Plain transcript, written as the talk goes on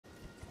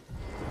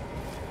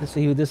Let's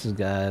see who this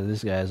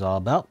guy is all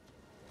about.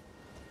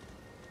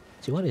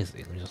 Let's see, what is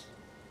he? Let me just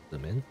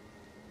zoom in.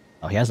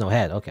 Oh, he has no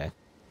head. Okay.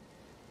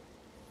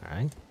 All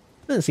right.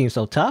 Doesn't seem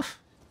so tough.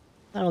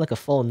 Not like a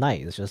full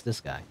knight. It's just this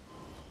guy.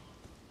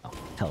 Oh,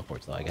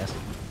 teleports though, I guess.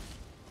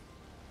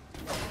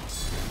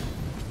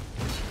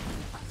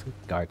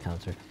 Guard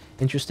counter.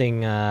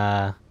 Interesting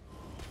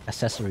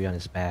accessory on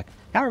his back.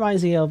 Kind of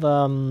reminds me of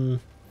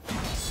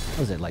what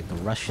was it, like the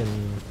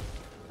Russian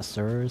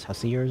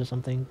Hussiers or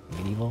something?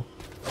 Medieval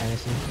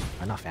fantasy?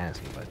 Or not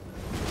fantasy, but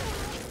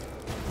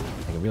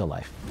like in real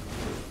life.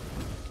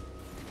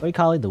 What do you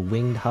call it? The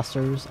winged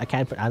hussars? I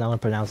don't want to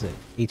pronounce it.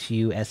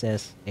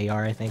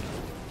 Hussar, I think.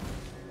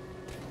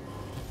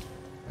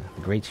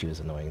 The great shoe is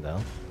annoying though.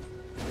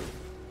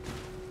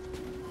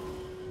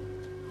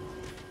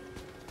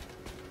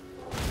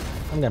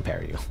 I'm gonna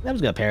parry you. I'm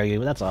just gonna parry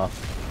you, that's all.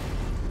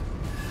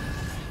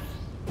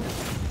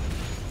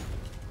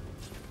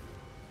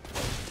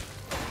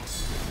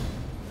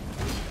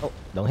 Oh,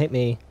 don't hit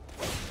me.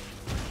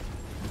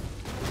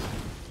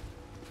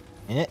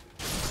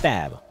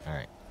 Stab.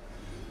 Alright.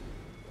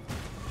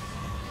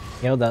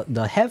 You know,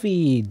 the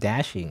heavy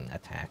dashing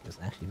attack is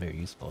actually very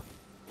useful.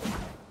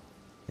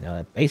 You know,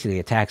 it basically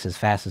attacks as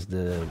fast as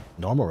the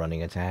normal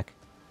running attack.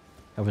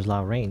 Covers a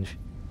lot of range.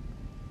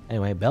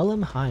 Anyway,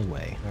 Bellum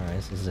Highway. Alright,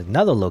 this is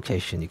another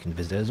location you can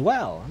visit as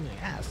well. I mean,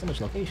 yeah, so much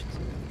locations.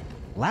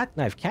 Black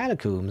Knife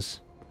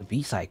Catacombs. The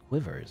B-side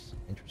quivers.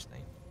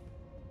 Interesting.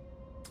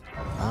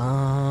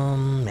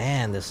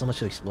 Man, there's so much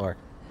to explore.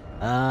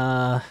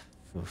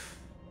 Oof.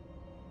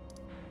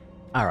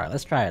 Alright,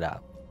 let's try it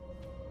out.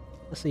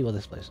 Let's see what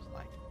this place is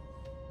like.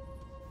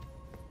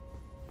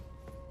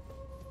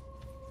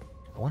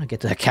 I want to get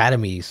to the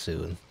Academy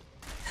soon.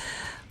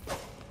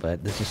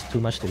 But there's just too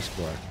much to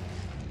explore.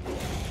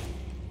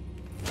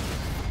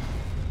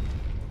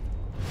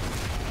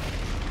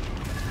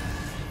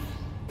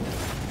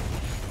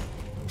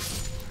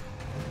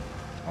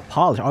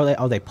 Polish?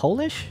 Are they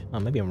Polish? Oh,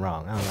 maybe I'm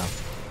wrong. I don't know.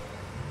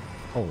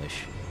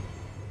 Polish.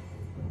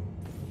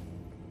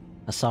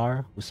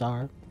 Hussar?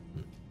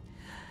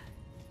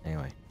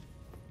 Anyway.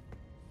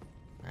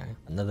 Alright,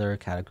 another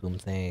catacomb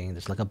thing.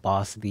 There's like a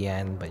boss at the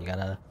end, but you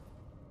gotta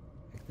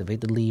activate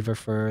the lever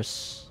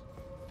first.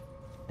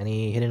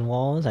 Any hidden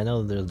walls? I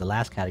know the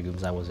last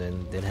catacombs I was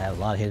in did have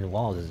a lot of hidden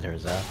walls, as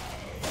there's one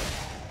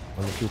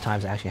of the few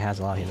times it actually has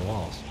a lot of hidden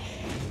walls.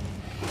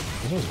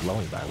 This one's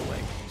glowing, by the way.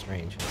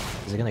 Strange.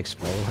 Is it gonna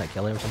explode like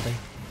kill it or something?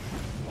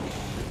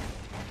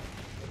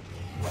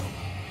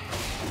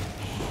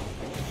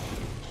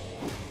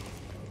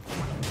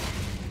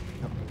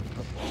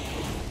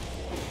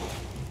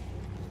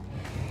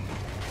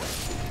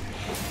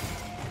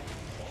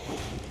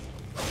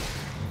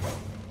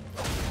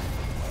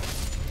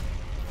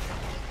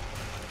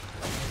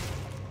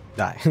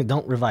 Die.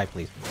 Don't revive,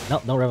 please.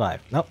 Nope, don't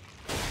revive. Nope.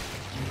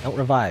 Don't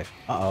revive.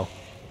 Uh-oh.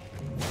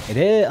 It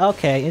is?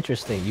 Okay,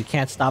 interesting. You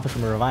can't stop it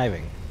from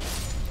reviving.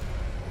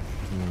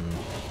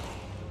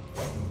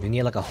 You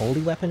need like a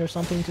holy weapon or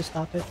something to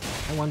stop it?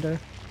 I wonder.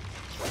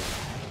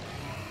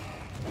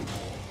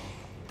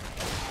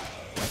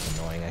 That's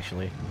annoying,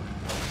 actually.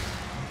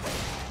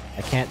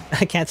 I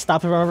can't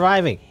stop it from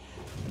reviving.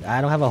 I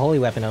don't have a holy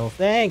weapon, I don't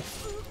think.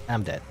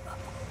 I'm dead.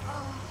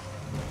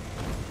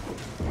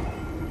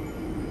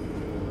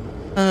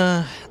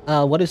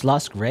 What is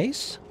Lost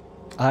Grace?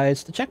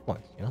 It's the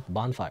checkpoint, you know, the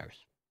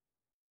bonfires.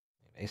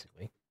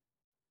 Basically.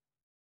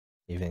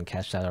 You didn't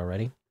catch that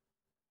already?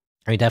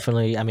 I mean,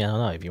 definitely, I mean, I don't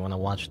know, if you want to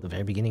watch the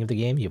very beginning of the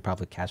game, you'll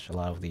probably catch a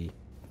lot of the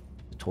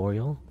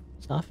tutorial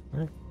stuff,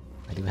 right?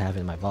 I do have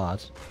it in my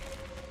VODs.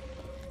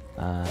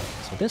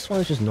 So this one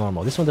is just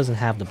normal. This one doesn't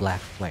have the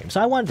black flame.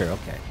 So I wonder,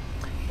 okay,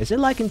 is it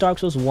like in Dark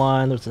Souls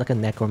 1, or it's like a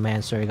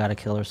necromancer you gotta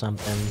kill or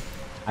something?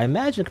 I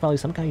imagine probably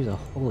some kind of use a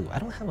holy... I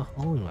don't have a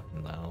holy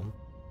weapon, though.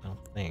 I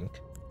don't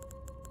think.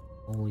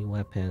 Holy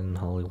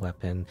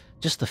weapon.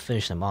 Just to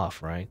finish them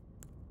off, right?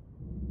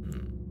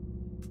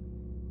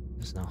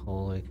 It's not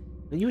holy.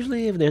 But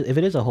usually, if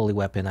it is a holy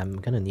weapon, I'm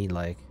gonna need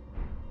like.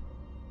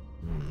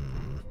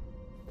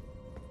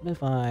 What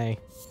if I?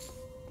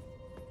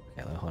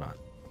 Okay, hold on.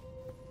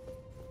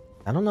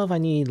 I don't know if I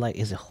need like.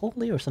 Is it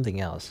holy or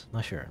something else?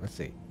 Not sure. Let's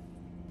see.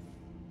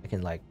 I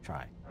can like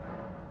try.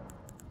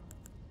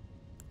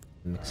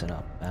 Mix it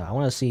up. I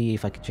want to see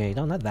if I can change.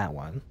 No, not that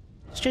one.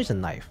 Let's change the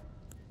knife.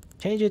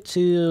 Change it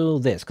to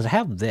this because I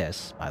have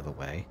this, by the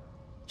way.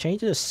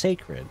 Change it to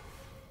sacred.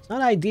 It's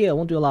not ideal.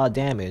 Won't do a lot of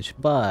damage,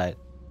 but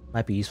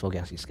might be useful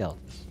against these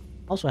skeletons.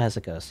 Also has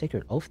like a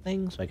sacred oath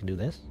thing, so I can do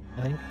this,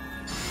 I think.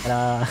 But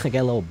I get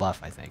a little buff,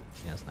 I think.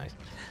 Yeah, that's nice.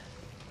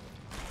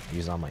 I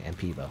use it on my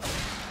MP though.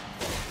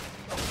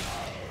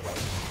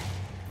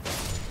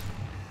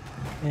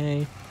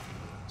 Okay.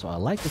 So I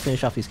like to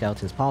finish off these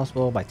skeletons as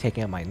possible by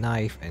taking out my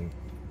knife and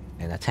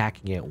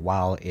attacking it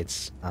while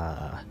it's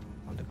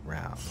on the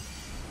ground.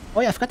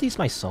 Oh yeah, I forgot to use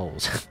my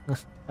souls. I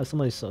have so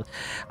many souls.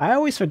 I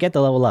always forget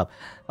to level up.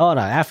 Oh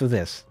no, after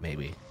this,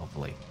 maybe,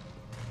 hopefully.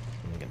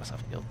 Let me get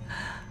myself killed.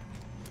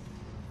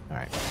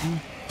 Alright.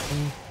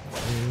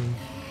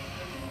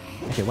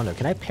 Actually, I wonder,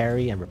 can I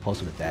parry and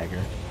repulse with a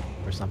dagger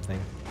or something?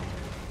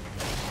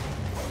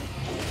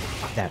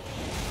 Damn.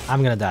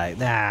 I'm gonna die.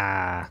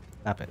 Ah,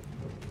 stop it.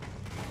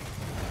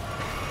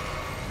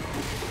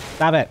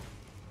 Stop it.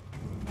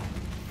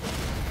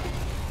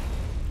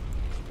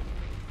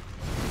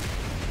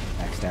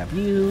 Backstab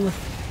you.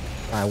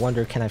 I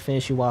wonder, can I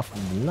finish you off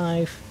with the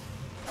knife?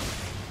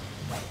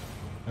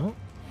 No?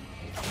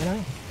 Can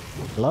I?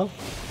 Hello?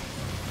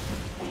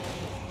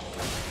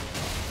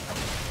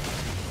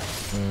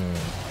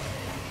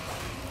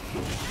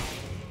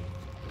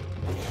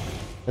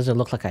 Doesn't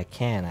look like I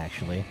can,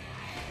 actually.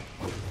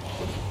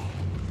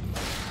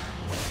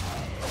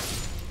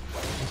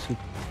 Let's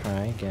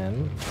try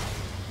again.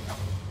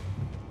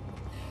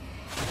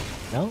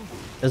 No?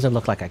 Doesn't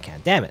look like I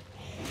can. Damn it!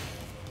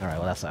 Alright,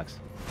 well that sucks.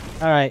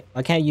 Alright,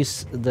 I can't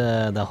use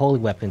the holy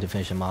weapon to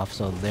finish him off,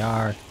 so they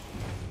are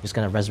just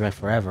gonna resurrect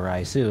forever, I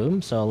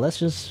assume. So let's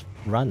just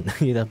run.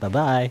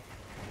 Bye-bye.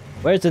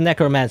 Where's the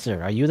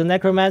necromancer? Are you the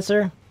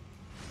necromancer?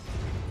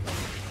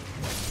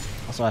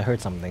 Also, I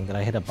heard something. Did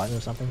I hit a button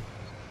or something?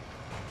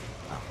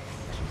 Oh,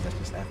 that's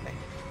just that thing.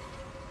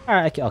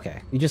 Alright,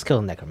 okay. You just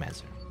killed a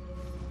necromancer.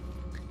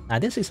 I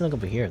did see something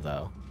over here,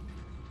 though.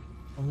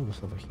 Oh, it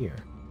was over here.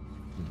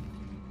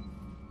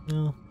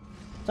 No.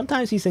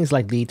 Sometimes these things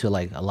like lead to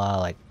like a lot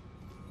of like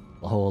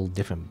a whole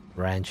different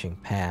branching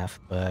path,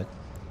 but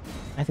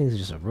I think it's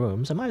just a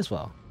room, so might as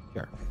well.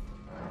 Sure.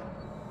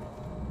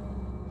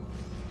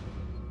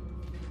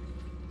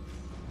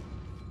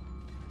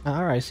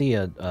 Alright, I see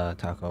a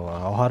taco.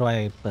 How do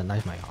I put a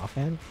knife in my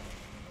offhand?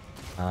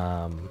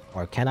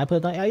 Or can I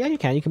put a knife? Yeah, you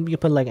can. You can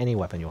put like any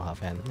weapon in your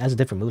offhand. It has a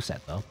different moveset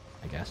though,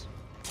 I guess.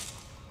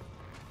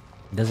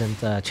 It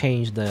doesn't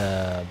change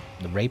the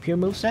rapier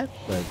moveset,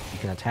 but you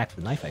can attack with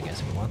the knife, I guess,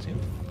 if you want to.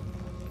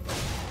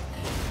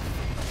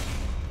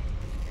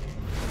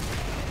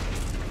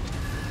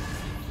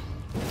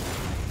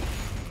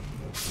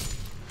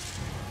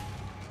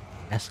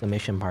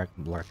 Exclamation mark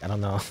blurk. I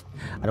don't know.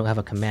 I don't have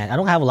a command. I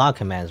don't have a lot of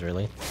commands,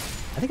 really.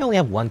 I think I only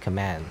have one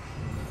command.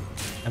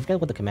 I forget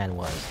what the command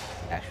was,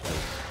 actually.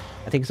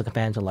 I think it's a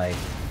command to, like,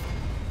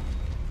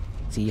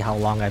 see how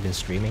long I've been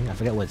streaming. I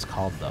forget what it's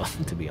called, though,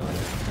 to be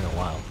honest. It's been a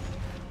while.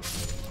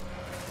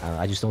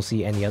 I just don't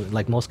see any other...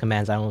 Like, most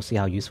commands, I don't see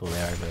how useful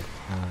they are, but...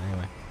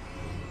 anyway.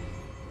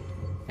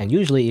 And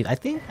usually, I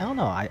think... I don't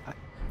know.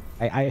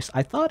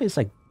 I thought it's,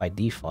 like, by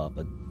default,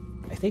 but...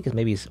 I think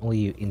maybe it's only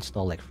you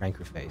install, like,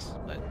 Frankerface,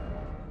 but...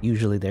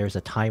 Usually there's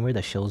a timer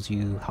that shows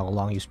you how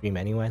long you stream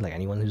anyway, like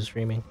anyone who's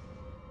streaming.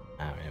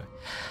 Anyway.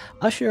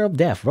 Usher of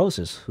Death,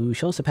 Roses, who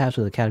shows the path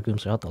to the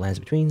catacombs throughout the lands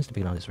between,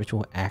 depicted on his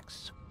ritual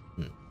axe.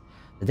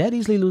 The dead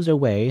easily lose their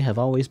way, have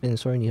always been in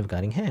sore need of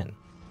guiding hand.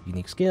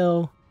 Unique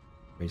skill,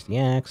 raise the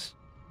axe,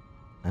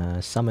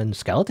 summon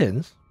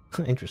skeletons.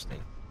 Interesting.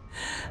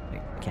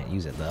 I can't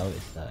use it though,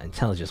 it's an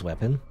intelligence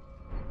weapon.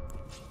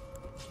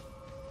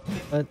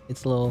 But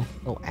it's a little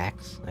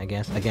axe, I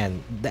guess.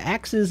 Again, the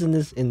axes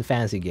in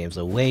fantasy games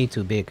are way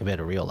too big compared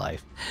to real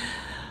life.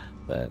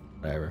 But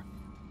whatever.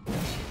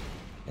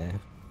 Yeah.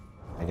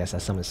 I guess I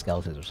summon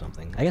skeletons or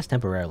something. I guess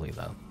temporarily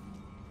though.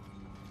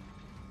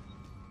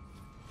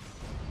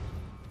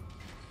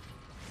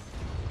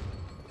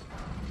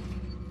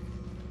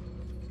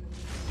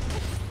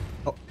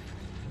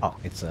 Oh,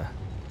 it's an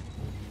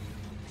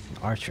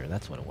archer,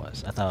 that's what it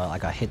was. I thought I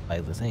got hit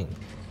by the thing.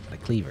 The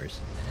cleavers.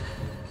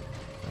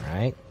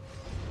 Alright.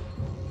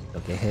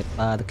 Don't get hit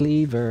by the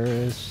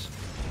cleavers.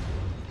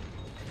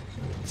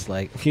 It's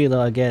like, you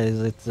know,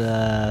 again, it's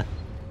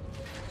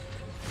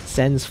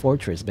Sen's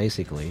Fortress,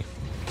 basically.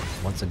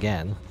 Once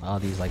again, all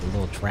these like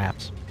little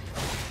traps.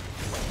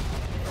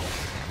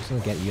 I'm just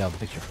gonna get you out of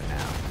the picture for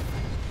now.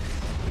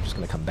 We're just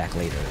gonna come back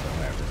later or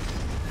whatever.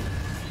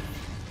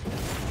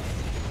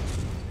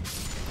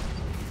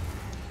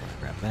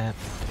 Grab that.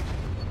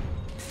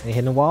 Any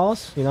hidden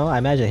walls? You know, I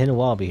imagine a hidden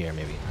wall will be here,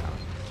 maybe.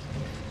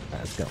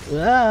 Let's go.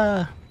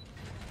 Ah!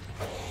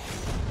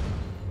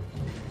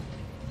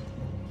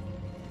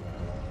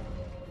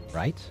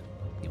 Right?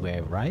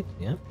 Beware, right?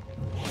 Yeah.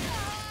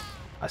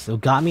 I still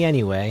got me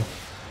anyway.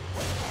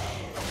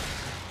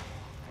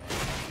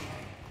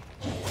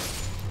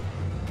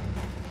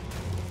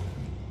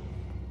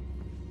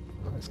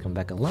 Let's come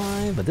back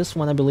alive, but this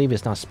one I believe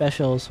is not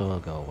special, so it'll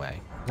go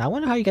away. Now I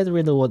wonder how you get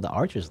rid of the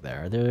archers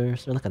there.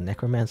 Is there like a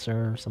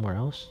necromancer somewhere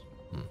else?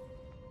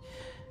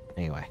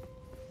 Anyway.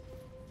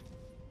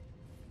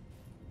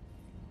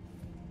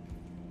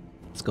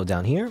 Let's go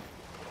down here.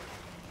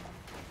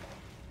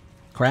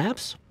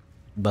 Crabs?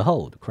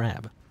 Behold,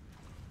 crab.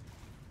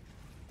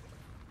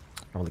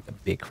 Probably like a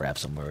big crab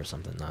somewhere or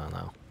something. No,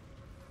 no.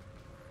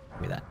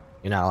 Give me that.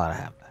 You're not allowed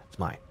to have that. It's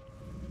mine.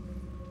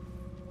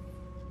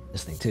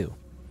 This thing too.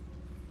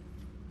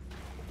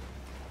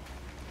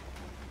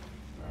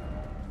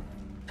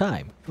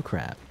 Time for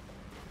crab.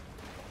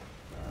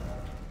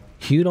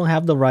 You don't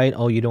have the right.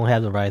 Oh, you don't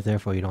have the right.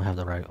 Therefore, you don't have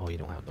the right. Oh, you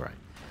don't have the right.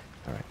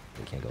 Alright.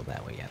 We can't go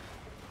that way yet.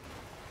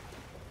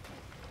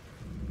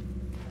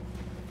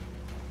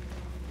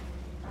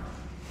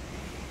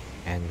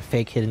 And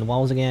fake hidden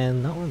walls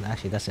again. No,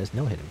 actually that says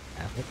no hidden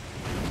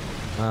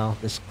path. Well,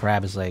 this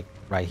crab is like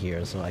right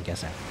here, so I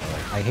guess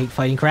I hate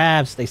fighting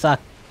crabs. They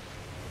suck.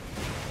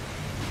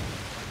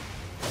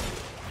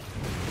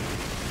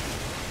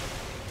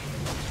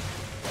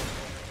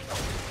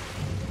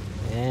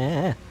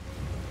 Yeah.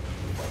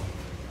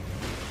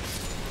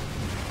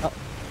 Oh,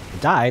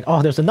 died.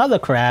 Oh, there's another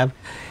crab.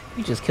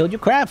 You just killed your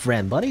crab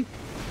friend, buddy.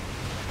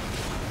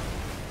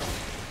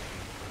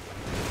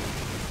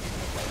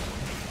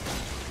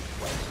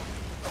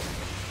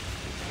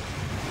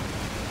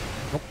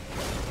 Nope.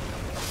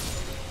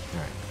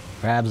 Alright.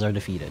 Crabs are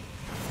defeated.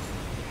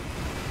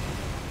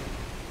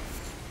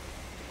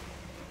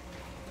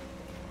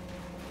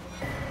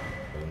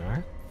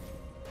 Lunar.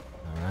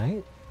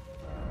 Alright.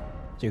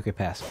 Secret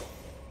passage.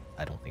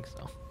 I don't think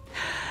so.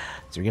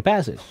 Secret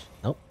passage.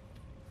 Nope.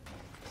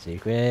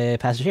 Secret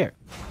passage here.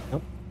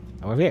 Nope.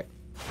 Over here.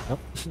 Nope.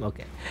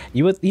 Okay.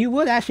 You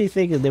would actually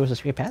think that there was a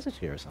secret passage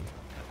here or something.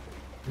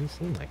 Didn't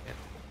seem like it.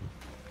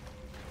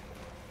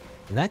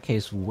 In that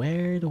case,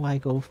 where do I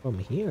go from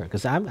here?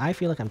 Because I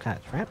feel like I'm kind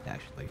of trapped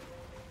actually.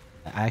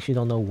 I actually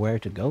don't know where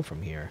to go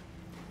from here.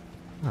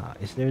 Ah,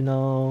 is there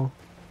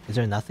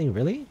nothing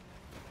really?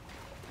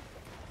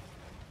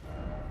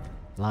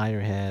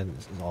 Liar head.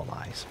 This is all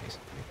lies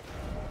basically.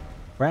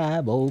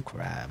 Crab, oh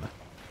crab.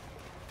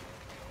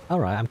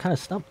 Alright, I'm kind of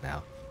stumped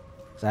now.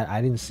 Because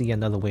I didn't see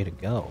another way to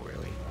go,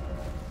 really.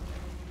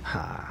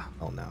 Ha,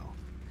 oh no.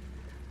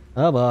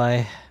 Oh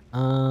boy.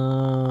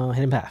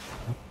 Hidden path.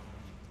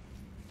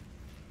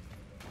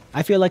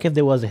 I feel like if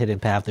there was a hidden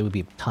path, there would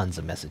be tons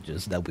of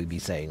messages that would be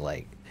saying,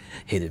 like,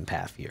 hidden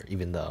path here.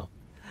 Even though,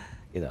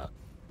 you know,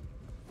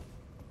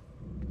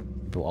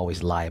 people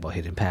always lie about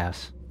hidden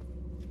paths.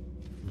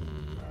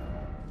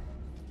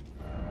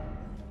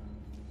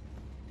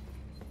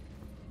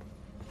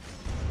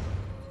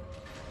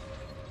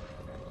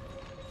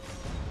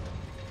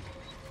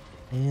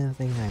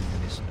 Anything I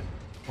missed?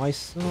 Oh, I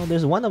saw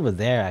there's one over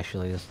there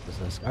actually.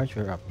 There's an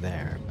archer up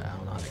there, but I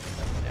don't know how to get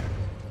up there.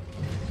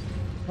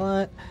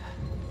 What?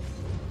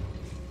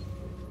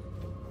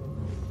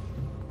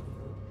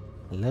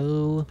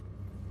 Hello?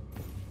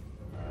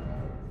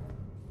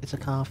 It's a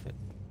coffin.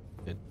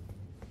 Good.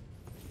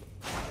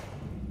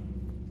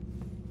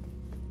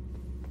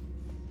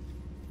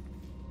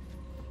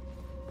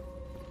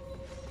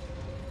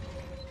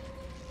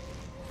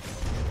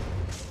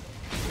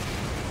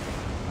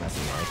 That's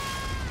nice.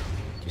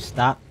 Just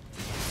stop.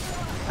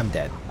 I'm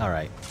dead.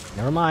 Alright.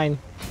 Never mind.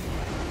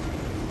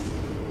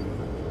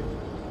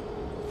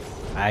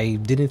 I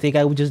didn't think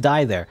I would just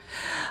die there.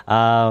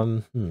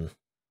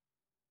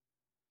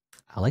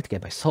 I'd like to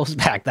get my souls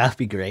back. That'd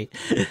be great.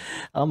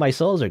 Oh, my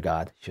souls are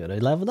gone. Should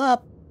have leveled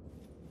up.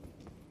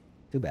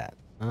 Too bad.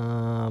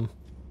 Alright.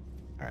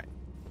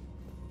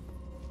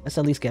 Let's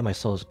at least get my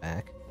souls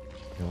back.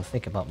 And we'll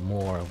think about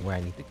more of where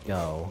I need to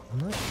go. I'm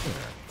not sure.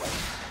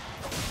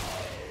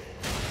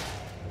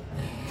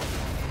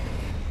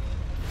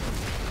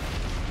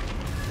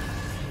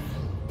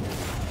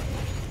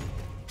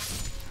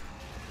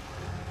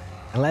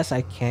 Unless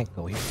I can't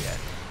go here yet.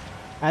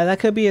 That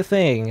could be a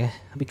thing.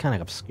 It'd be kind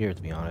of obscure,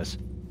 to be honest.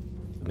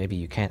 But maybe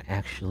you can't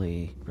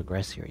actually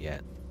progress here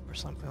yet. Or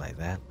something like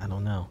that. I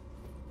don't know.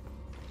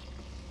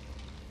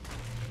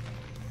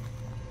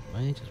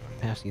 Right, just run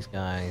past these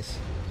guys.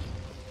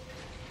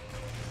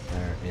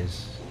 There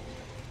is...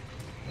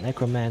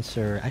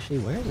 Necromancer. Actually,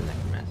 where is the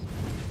Necromancer?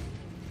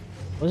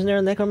 Wasn't there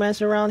a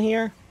Necromancer around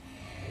here?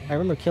 I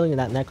remember killing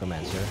that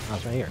Necromancer. Oh,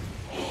 it's right here.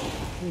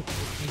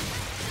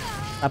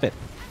 Stop it.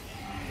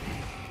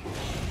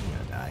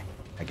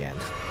 Again.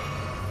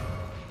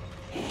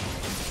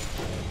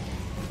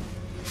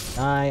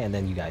 Die, and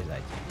then you guys die.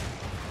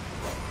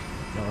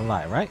 Don't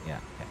revive, right? Yeah,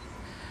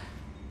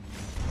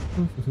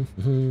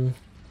 okay.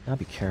 Gotta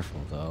be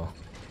careful, though.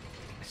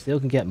 I still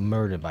can get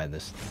murdered by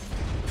this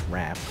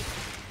trap.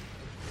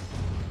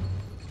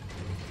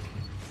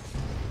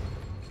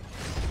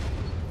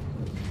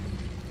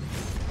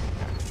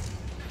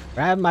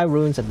 Grab my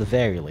runes at the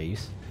very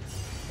least.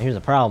 And here's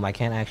the problem, I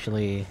can't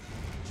actually...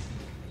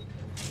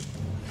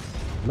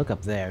 Look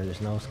up there,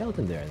 there's no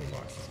skeleton there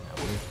anymore.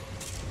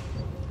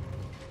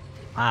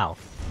 Wow.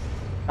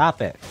 Stop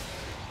it.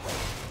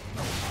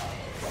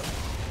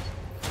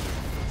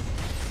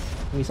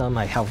 Give me some of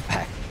my health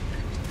back.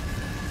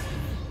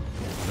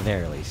 At the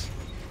very least.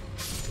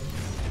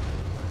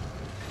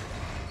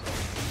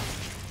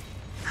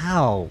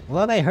 Ow!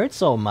 Well, they hurt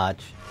so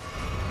much.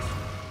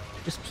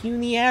 Just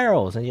puny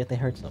arrows, and yet they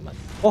hurt so much.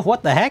 Oh,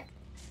 what the heck?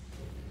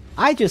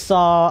 I just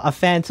saw a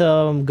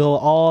phantom go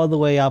all the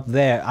way up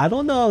there. I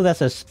don't know if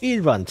that's a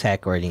speedrun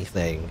tech or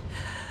anything.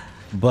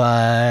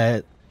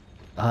 But...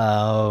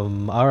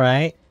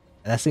 alright.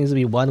 That seems to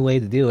be one way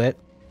to do it.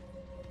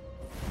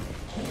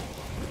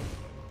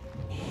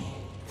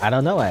 I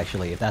don't know,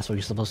 actually, if that's what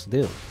you're supposed to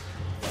do.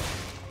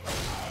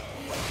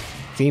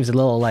 Seems a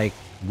little, like,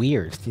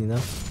 weird, you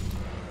know?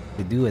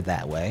 To do it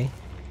that way.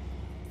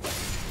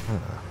 Huh.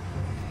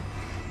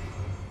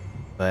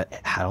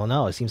 But, I don't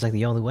know, it seems like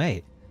the only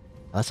way.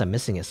 Unless I'm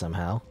missing it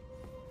somehow.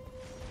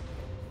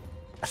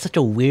 That's such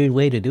a weird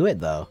way to do it,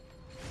 though.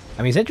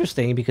 I mean, it's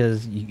interesting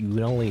because you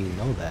would only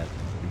know that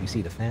if you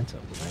see the Phantom,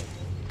 right?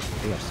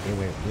 They have a scary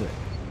way to do it.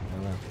 I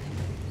don't know.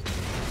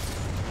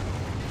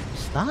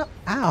 Stop!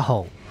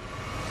 Ow!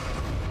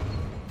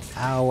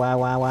 Ow, wow,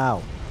 wow,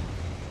 wow.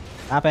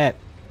 Stop it!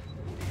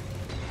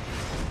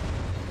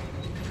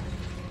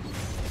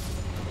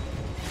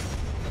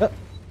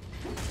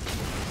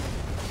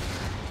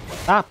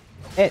 Stop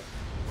it!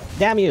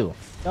 Damn you!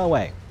 Go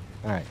away.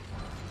 Alright.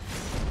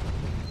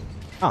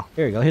 Oh,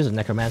 here you go. Here's a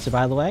necromancer,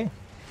 by the way.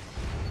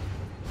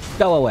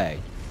 Go away.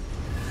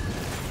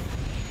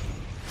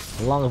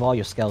 Along with all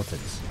your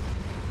skeletons.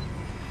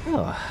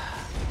 Oh.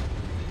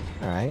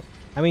 Alright.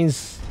 I mean,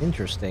 it's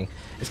interesting.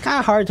 It's kind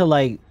of hard to,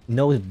 like,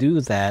 know to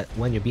do that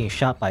when you're being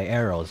shot by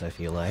arrows, I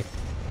feel like.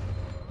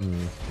 I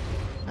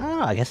don't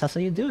know, I guess that's how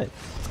you do it.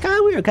 It's kind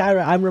of weird.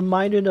 I'm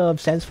reminded of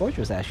Sans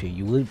Fortress,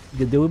 actually.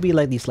 There would be,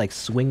 like, these, like,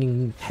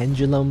 swinging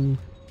pendulum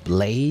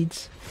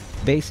blades,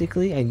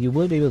 basically, and you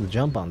would be able to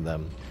jump on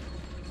them.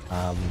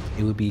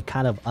 It would be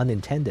kind of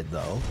unintended,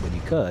 though, when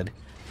you could.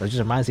 But it just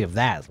reminds me of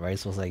that, right?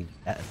 So it's like,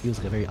 that feels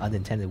like a very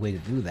unintended way to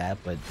do that,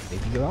 but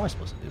maybe you are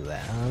supposed to do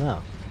that. I don't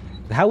know.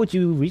 But how would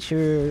you reach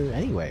her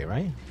anyway,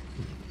 right?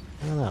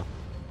 I don't know.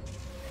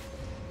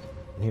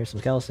 And here's some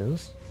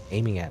skeletons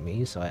aiming at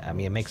me, so I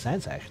mean, it makes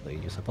sense, actually.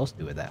 You're supposed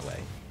to do it that way.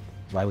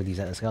 Why would these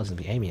skeletons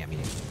be aiming at me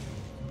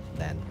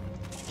then?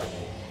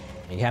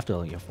 And you have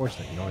to, you're forced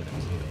to ignore them,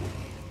 too.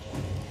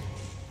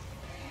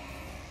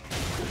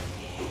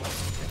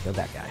 Kill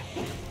that guy.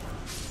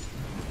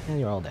 And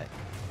you're all dead.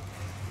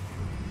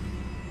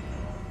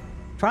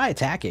 Try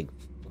attacking.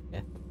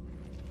 Okay.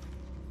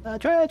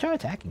 Try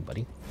attacking,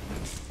 buddy.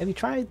 Have you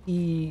tried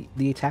the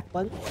attack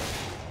button?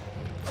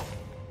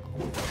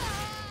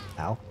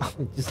 Ow.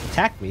 Just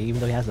attack me even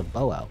though he has a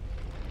bow out.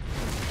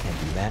 Can't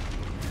do that.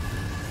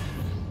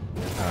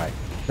 Alright.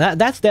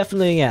 That's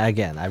definitely, yeah,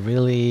 again,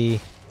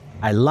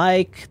 I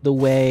like the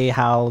way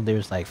how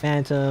there's like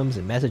phantoms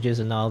and messages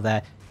and all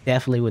that.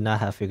 Definitely would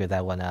not have figured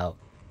that one out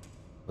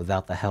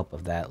without the help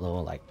of that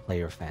little like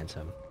player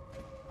phantom.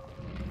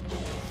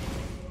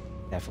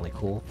 Definitely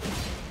cool.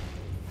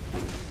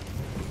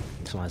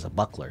 This one has a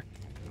buckler.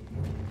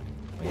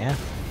 Oh yeah?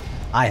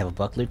 I have a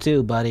buckler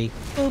too, buddy.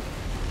 Boop.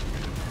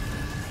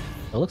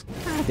 It looks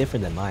kind of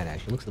different than mine,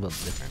 actually. It looks a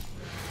little different.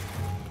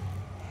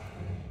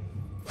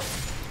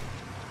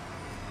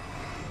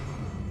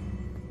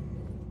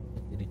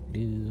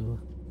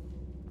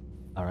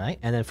 Alright,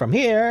 and then from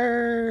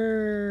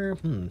here...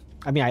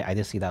 I mean, I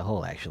did see that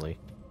hole, actually.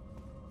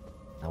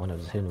 I wonder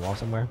if there's a hidden wall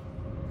somewhere.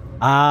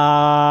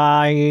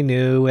 I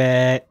knew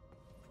it!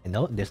 And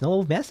no, there's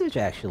no message,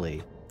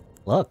 actually.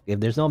 Look, if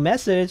there's no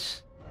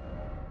message,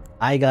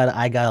 I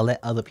gotta let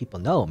other people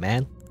know,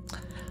 man.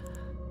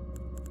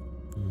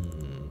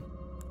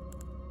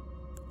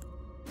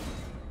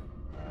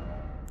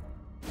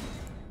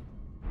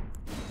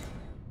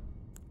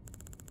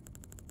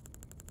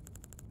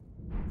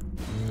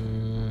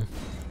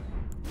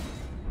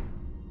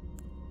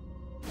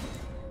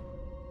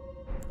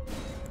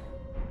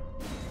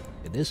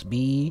 Could this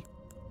be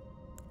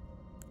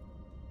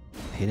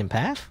a hidden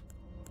path?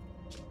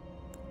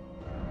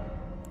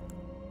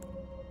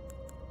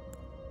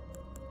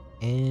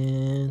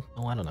 And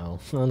oh, I don't know.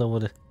 I don't know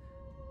what.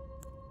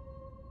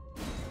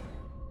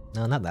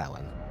 No, not that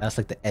one. That's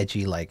like the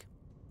edgy like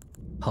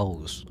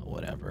pose or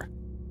whatever.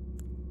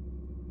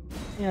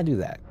 Yeah, do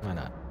that. Why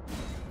not?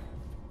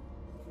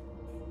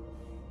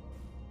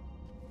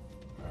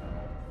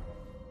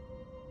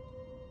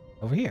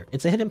 Over here.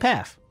 It's a hidden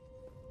path.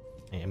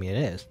 I mean,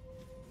 it is.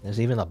 There's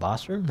even a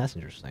boss room? That's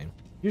interesting.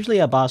 Usually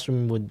a boss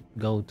room would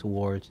go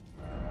towards,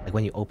 like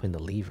when you open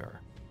the lever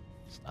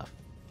stuff.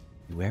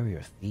 Beware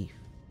your thief.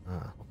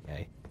 Oh,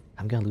 okay.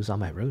 I'm gonna lose all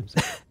my runes.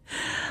 It's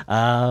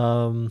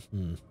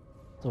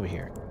over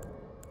here.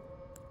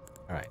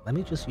 Alright, let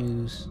me just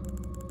use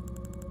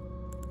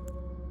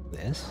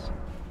this.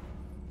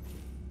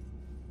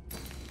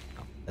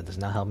 Oh, that does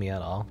not help me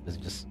at all, because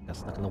it just got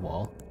stuck in the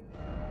wall.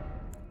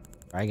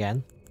 Try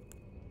again.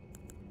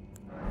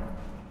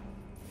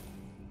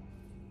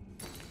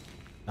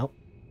 Nope.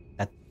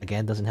 That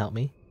again doesn't help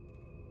me.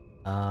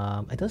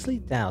 It does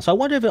lead down. So I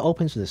wonder if it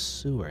opens to the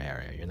sewer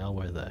area, you know,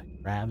 where the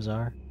crabs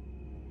are.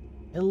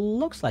 It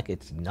looks like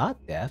it's not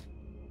death.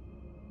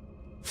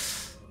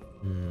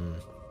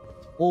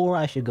 Or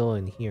I should go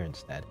in here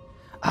instead.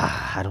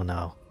 I don't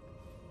know.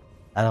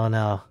 I don't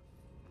know.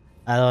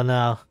 I don't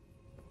know.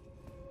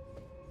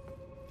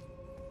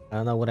 I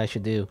don't know what I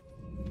should do.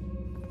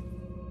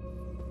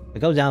 If I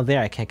go down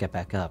there, I can't get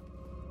back up.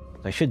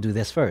 So I should do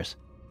this first.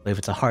 But if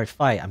it's a hard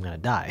fight, I'm gonna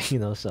die, you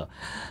know, so...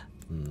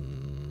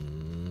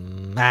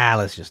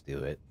 let's just do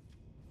it.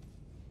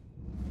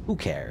 Who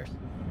cares?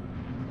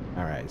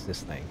 Alright, it's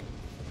this thing.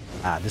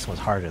 This one's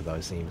harder though,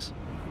 it seems.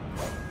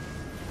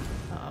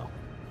 Uh-oh.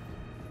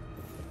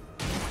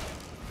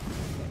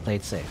 Play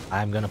it safe.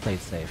 I'm gonna play it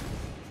safe.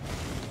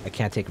 I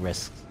can't take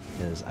risks,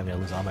 because I'm gonna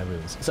lose all my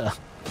runes, so...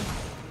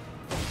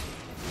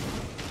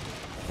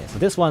 Okay, so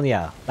this one,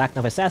 yeah. Black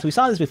Knife Assassin. We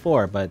saw this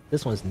before, but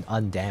this one's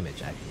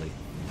undamaged, actually.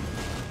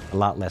 a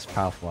lot less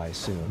powerful, I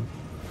assume.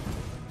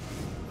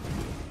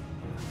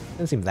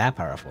 Doesn't seem that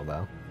powerful,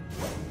 though.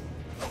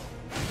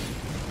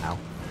 Ow.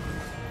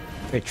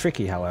 Very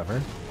tricky,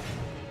 however.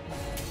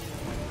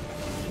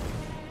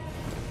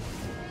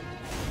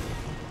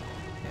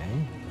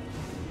 Okay.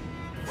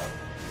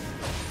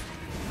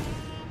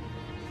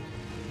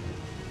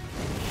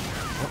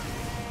 Oh.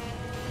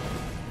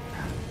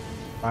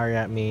 Fire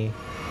at me.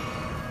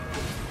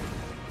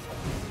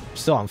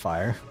 Still on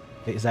fire.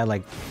 Is that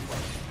like...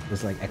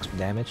 Is like extra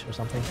damage or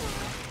something?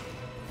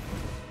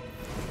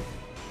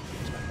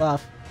 Here's my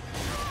buff.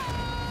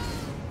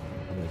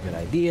 Probably a good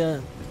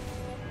idea.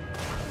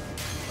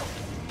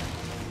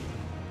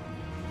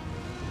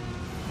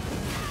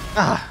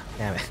 Ah!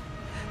 Damn it.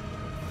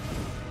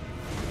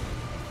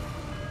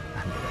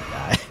 I'm gonna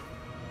die.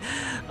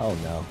 Oh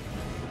no.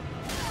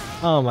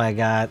 Oh my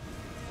god.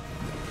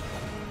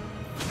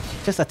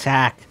 Just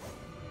attack.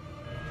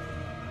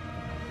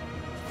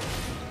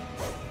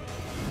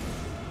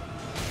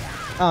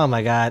 Oh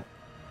my god.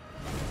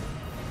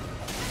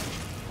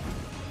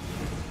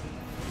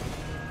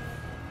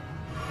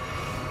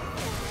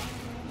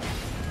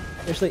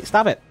 Seriously,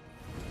 stop it.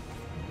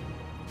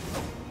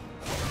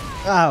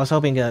 Ah, I was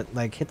hoping to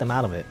like hit them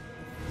out of it.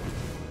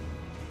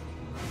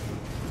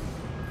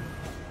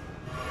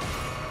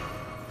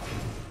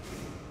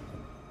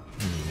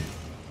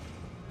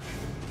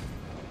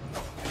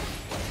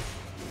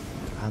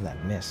 How'd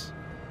that miss?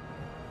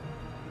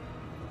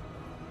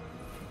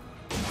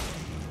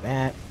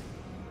 That.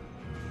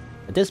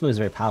 But this move is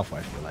very powerful,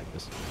 I feel like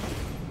this.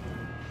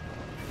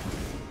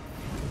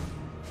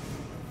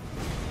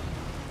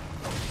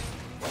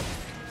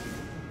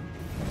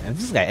 And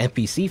this is like an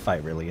NPC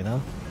fight, really, you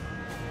know?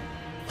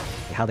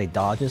 Like how they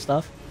dodge and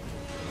stuff.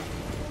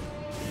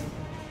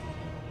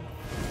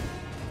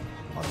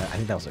 Oh, I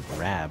think that was a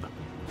grab.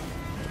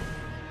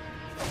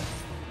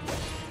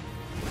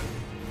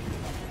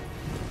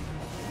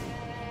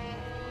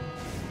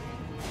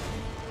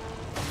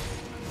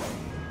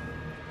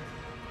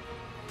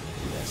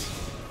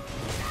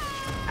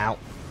 Ow.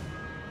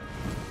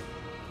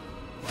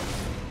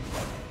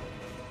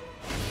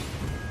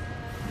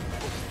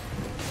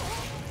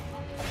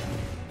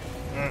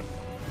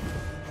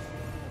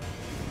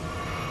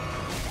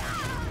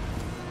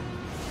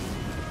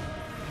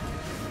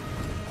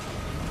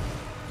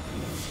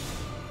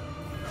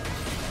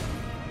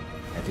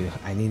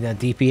 I need that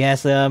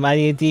DPS, I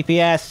need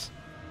DPS.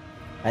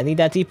 I need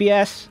that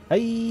DPS.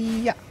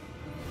 Hiya.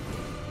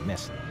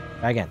 Miss.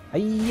 Try again.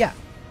 Hiya.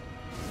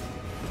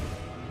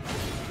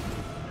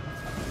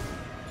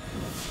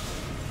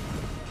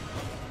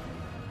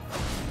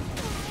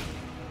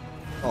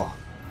 Oh.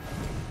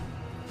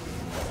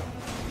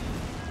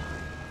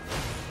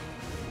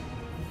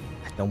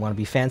 I don't want to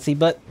be fancy,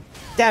 but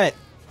damn it.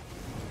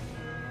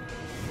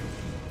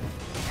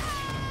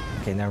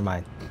 Okay, never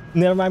mind.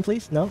 Never mind,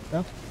 please. No, no,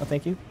 no,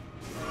 thank you.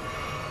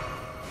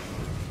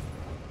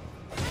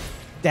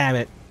 Damn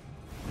it.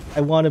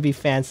 I want to be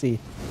fancy,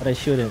 but I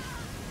shouldn't.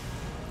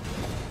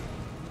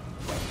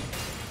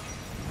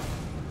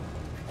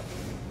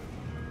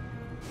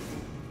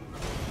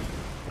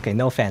 Okay,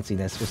 no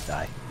fanciness, just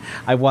die.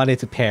 I wanted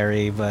to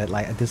parry, but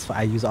like at this,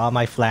 I use all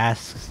my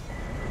flasks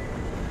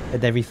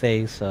and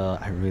everything, so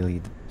I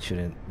really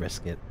shouldn't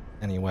risk it.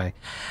 Anyway,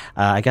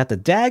 I got the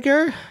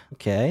dagger,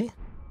 okay,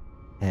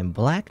 and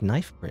black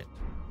knife print.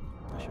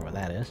 Not sure what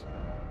that is,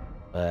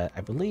 but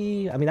I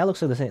believe. I mean, that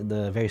looks like the same,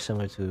 very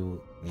similar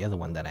to the other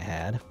one that I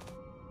had.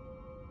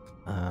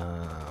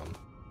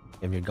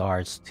 In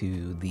regards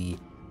to the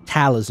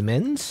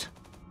talismans.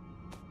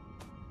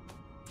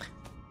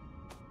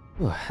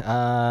 Ooh,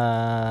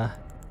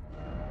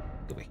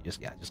 wait, just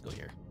go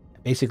here.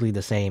 Basically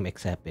the same,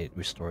 except it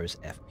restores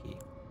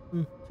FP.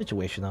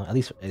 Situational, at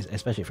least,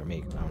 especially for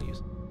me, because I don't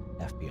use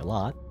FP a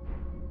lot.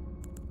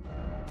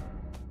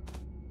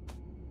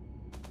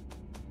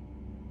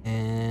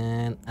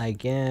 And I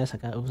guess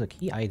it was a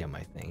key item,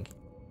 I think.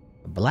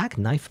 A black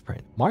knife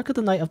print. Mark of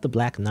the Night of the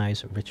Black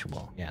Knives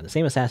ritual. Yeah, the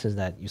same assassins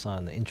that you saw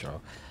in the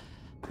intro.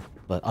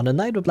 But on the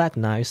Night of Black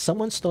Knives,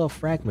 someone stole a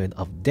fragment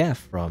of death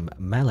from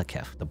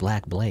Malekith, the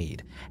Black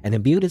Blade, and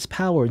imbued its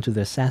power into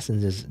the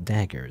assassins'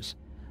 daggers.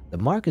 The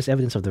mark is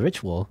evidence of the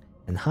ritual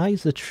and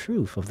hides the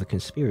truth of the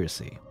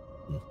conspiracy.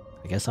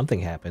 I guess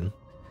something happened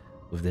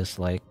with this,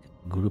 like,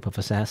 group of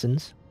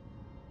assassins.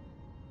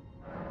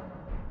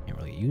 Can't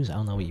really use it. I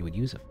don't know what you would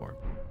use it for.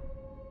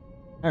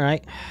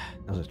 Alright.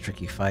 That was a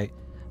tricky fight.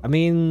 I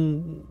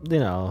mean, you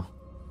know,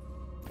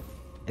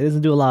 it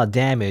doesn't do a lot of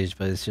damage,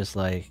 but it's just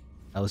like,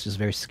 I was just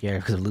very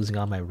scared because of losing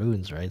all my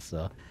runes, right?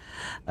 So,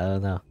 I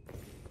don't know.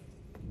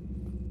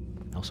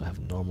 I also have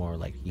no more,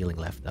 like, healing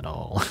left at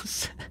all.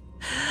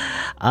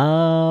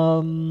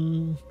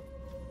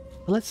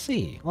 But let's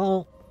see.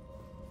 Well,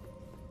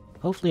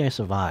 hopefully I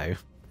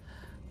survive.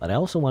 But I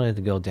also wanted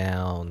to go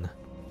down...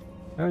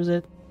 Where is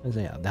it? Where is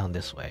it? Yeah, down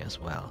this way as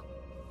well.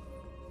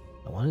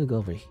 I wanted to go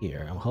over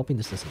here. I'm hoping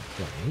this doesn't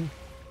kill me.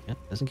 Yep,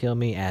 doesn't kill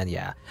me. And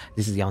yeah,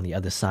 this is on the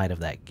other side of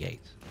that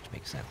gate, which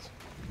makes sense.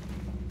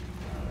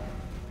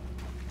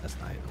 That's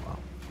not even well.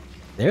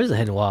 There's a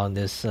hidden wall in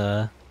this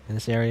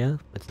area,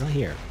 but it's not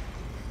here.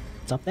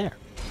 It's up there.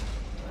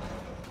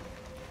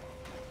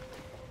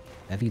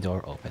 Heavy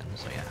door open,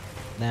 so yeah.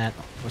 That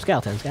or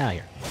skeletons, get out of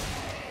here.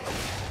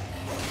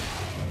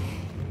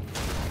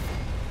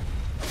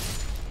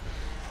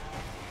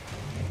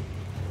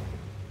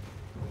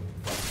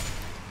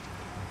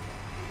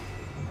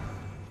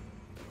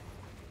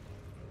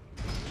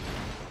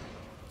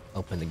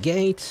 Open the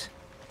gate.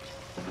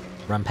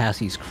 Run past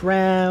these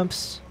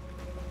crabs.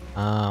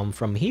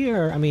 From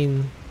here, I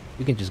mean,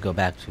 we can just go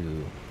back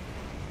to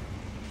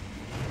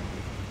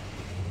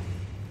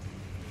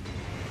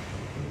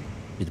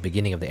the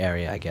beginning of the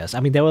area, I guess. I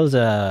mean, there was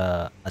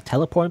a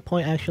teleport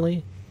point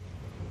actually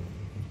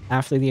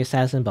after the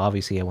assassin, but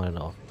obviously I want to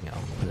know, you know,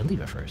 I'm gonna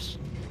leave it first.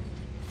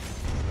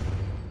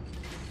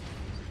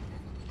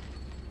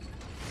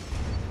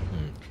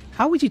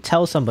 How would you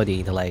tell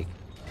somebody to like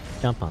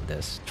jump on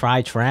this?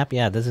 Try trap?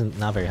 Yeah, this is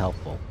not very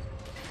helpful.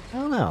 I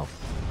don't know.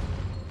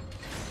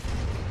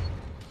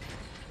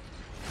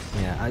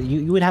 Yeah,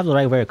 you would have to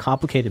write a very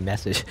complicated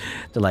message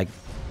to like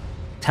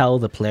tell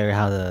the player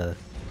how to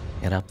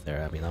get up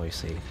there. I mean,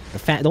 obviously,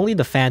 only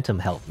the phantom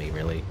helped me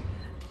really.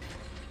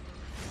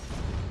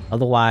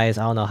 Otherwise,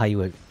 I don't know how you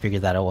would figure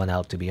that one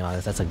out. To be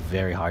honest, that's like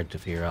very hard to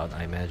figure out.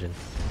 I imagine.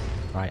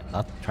 Try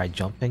up, try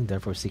jumping,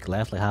 therefore seek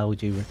left. Like, how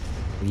would you?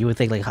 You would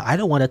think like, I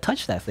don't want to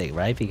touch that thing,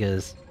 right?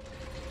 Because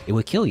it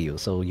would kill you,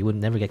 so you would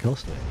never get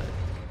close to it. But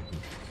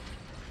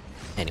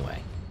anyway.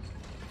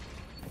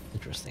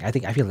 Interesting. I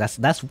feel that's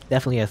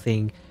definitely a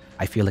thing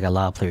I feel like a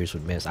lot of players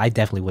would miss. I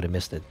definitely would have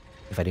missed it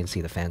if I didn't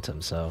see the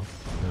phantom, so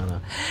I don't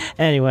know.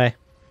 Anyway.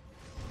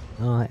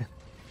 Well,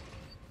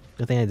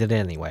 good thing I did it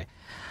anyway.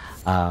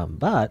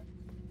 But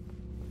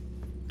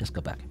let's go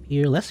back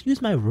here. Let's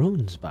use my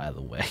runes, by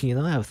the way. You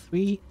know, I have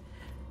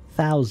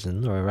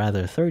 3,000, or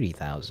rather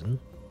 30,000.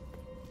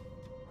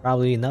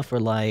 Probably enough for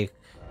like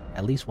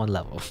at least one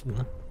level.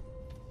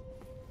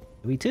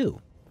 Maybe two.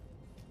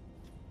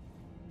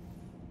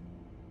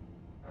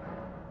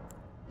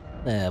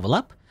 Level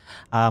up.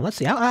 Let's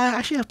see. I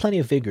actually have plenty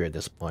of vigor at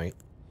this point.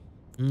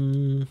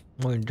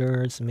 More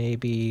endurance,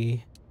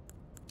 maybe.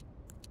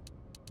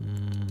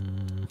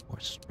 More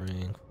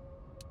strength.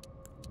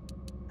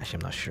 Actually,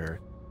 I'm not sure.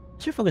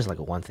 I should focus like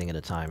one thing at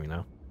a time, you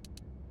know.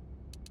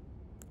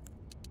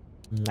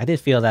 I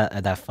did feel that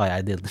at that fight,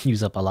 I did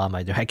use up a lot of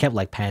my. I kept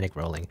like panic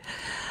rolling.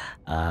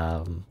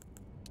 You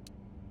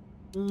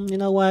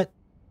know what?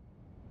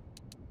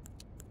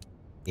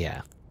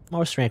 Yeah,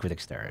 more strength with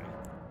dexterity.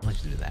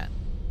 Let's do that.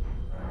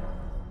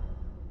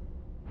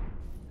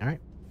 Alright.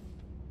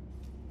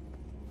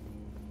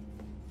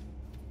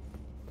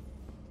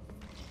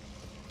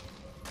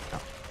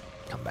 Oh,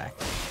 come back.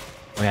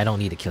 I mean, I don't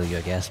need to kill you,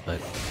 I guess,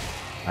 but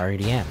I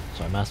already am,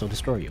 so I might as well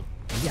destroy you.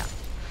 Yeah.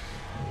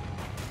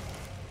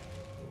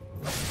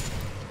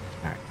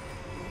 Alright.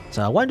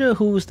 So I wonder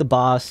who's the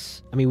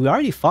boss. I mean, we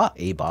already fought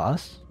a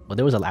boss, but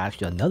there was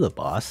actually another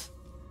boss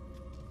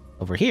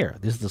over here.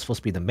 This is supposed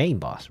to be the main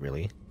boss,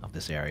 really, of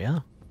this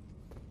area.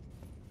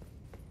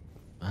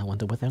 I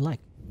wonder what they're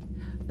like.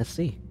 Let's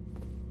see.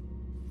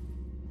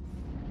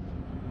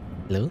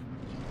 Hello?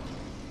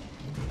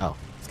 Oh,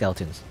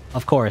 skeletons.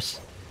 Of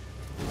course.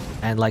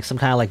 And like some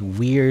kind of like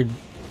weird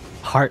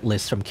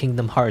heartless from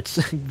Kingdom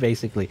Hearts,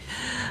 basically.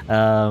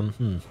 Oh,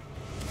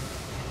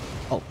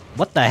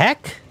 what the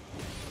heck?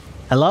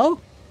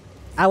 Hello?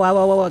 Ow, ow,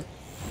 ow, ow, ow.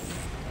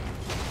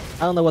 I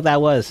don't know what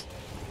that was.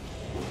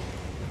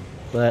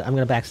 But I'm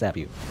gonna backstab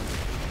you.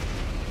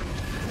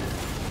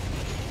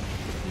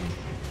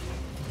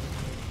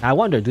 I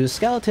wonder, do the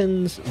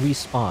skeletons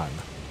respawn?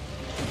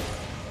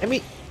 I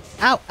mean,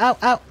 ow, ow,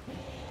 ow!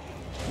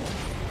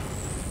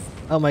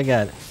 Oh my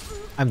god,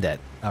 I'm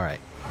dead. All right.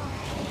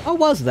 What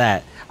was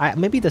that?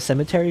 Maybe the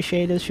cemetery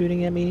shade is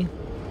shooting at me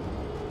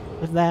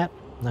with that.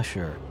 Not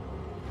sure.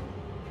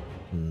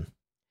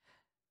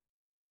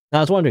 Now,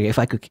 I was wondering if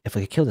I could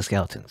kill the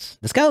skeletons.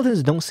 The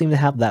skeletons don't seem to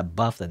have that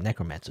buff that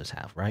necromancers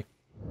have, right?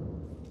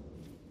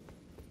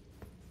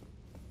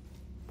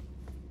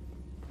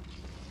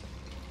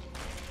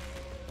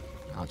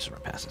 I'll just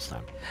run past this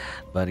time.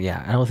 But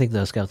yeah, I don't think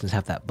the skeletons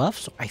have that buff,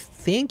 so I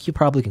think you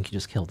probably can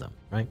just kill them,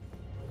 right?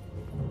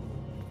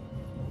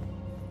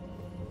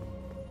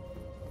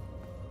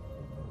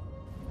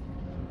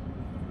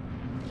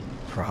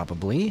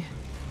 Probably.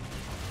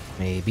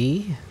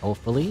 Maybe.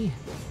 Hopefully.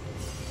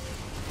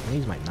 I'll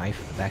use my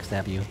knife to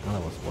backstab you. Oh,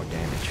 that was more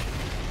damage.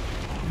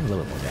 A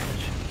little bit more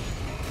damage.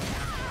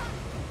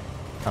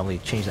 Probably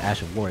change the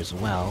Ash of War as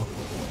well.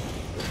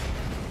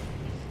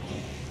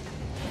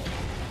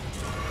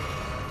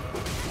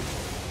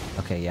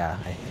 Okay, yeah,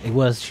 it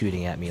was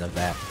shooting at me like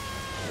that.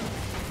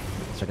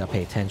 So I gotta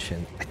pay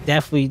attention.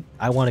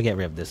 I want to get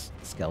rid of this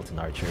skeleton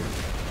archer.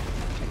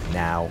 Like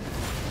now.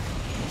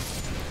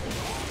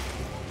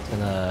 It's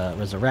gonna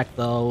resurrect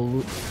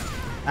though.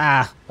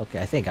 Ah! Okay,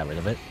 I think I got rid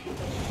of it.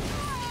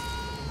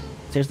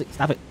 Seriously,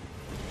 stop it.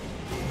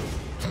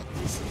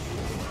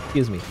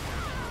 Excuse me.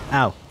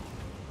 Ow.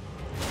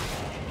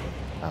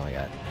 Oh my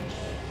god.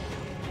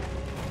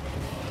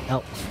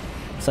 Oh,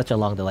 such a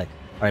long delay.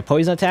 Alright,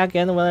 poison attack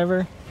again or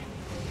whatever.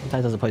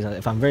 Sometimes it does a poison.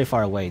 If I'm very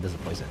far away, it does a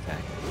poison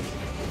attack.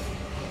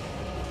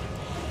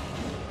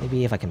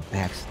 Maybe if I can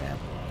backstab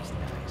these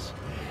guys.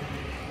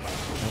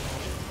 Nope.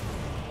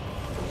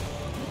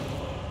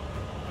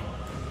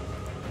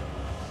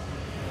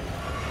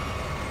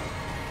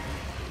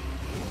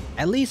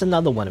 At least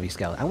another one of these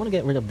skeletons. I want to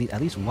get rid of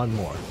at least one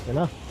more, you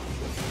know?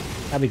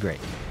 That'd be great.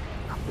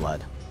 Oh,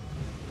 blood.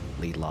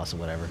 Bleed loss or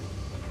whatever.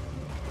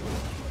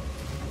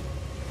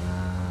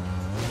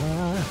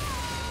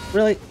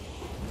 Really?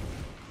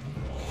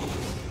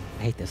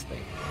 I hate this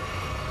thing.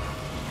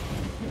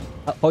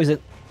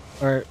 Poison.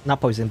 Or, not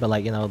poison, but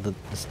like, you know, the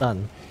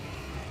stun.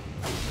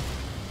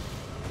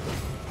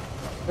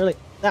 Really?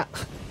 Ah,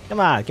 come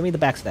on, give me the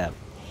backstab.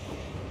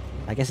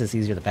 I guess it's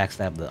easier to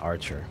backstab the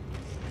archer.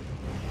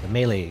 The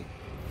melee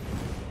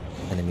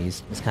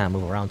enemies just kind of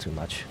move around too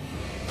much.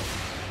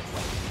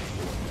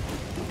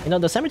 You know,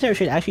 the cemetery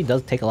shade actually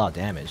does take a lot of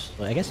damage,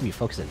 so I guess if you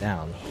focus it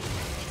down...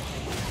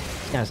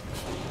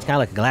 It's kind of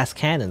like a glass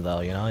cannon, though,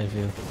 you know, if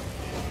you...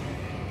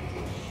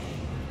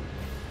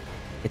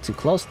 get too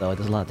close, though, it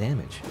does a lot of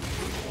damage.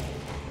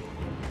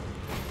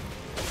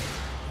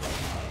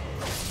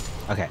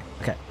 Okay,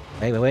 okay.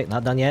 Wait,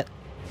 not done yet.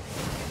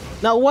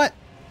 No, what?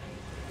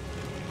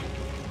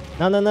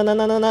 No.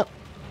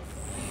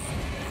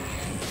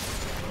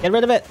 Get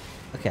rid of it!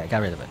 Okay, I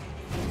got rid of it.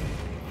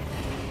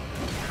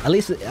 At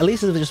least if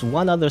there's just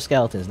one other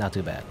skeleton, it's not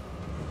too bad.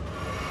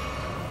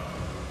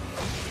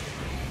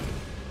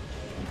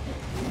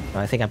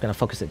 I think I'm gonna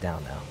focus it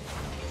down now.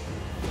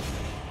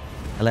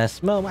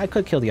 Unless, well, I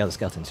could kill the other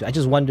skeleton too. I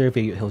just wonder if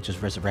he'll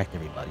just resurrect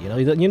everybody.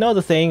 You know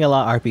the thing a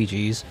lot of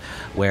RPGs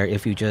where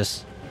if you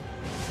just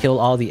kill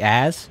all the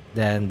ads,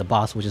 then the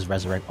boss will just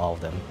resurrect all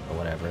of them or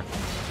whatever.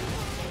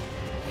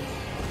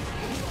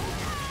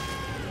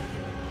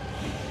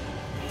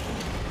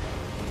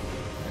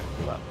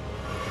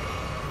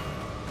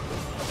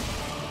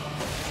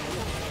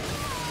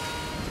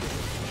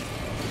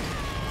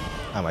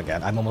 Oh my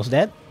god, I'm almost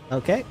dead.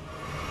 Okay.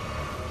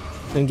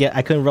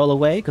 I couldn't roll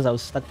away because I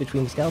was stuck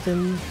between the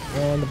skeleton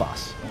and the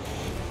boss.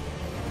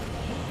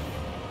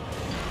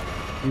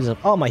 Use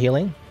up all my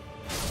healing.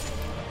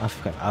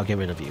 I'll get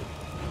rid of you.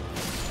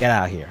 Get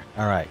out of here.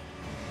 Alright.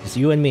 It's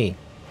you and me.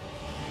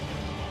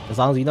 As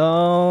long as you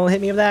don't hit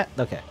me with that.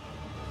 Okay.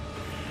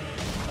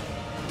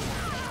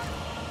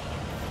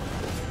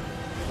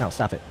 No,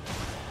 stop it.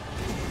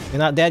 You're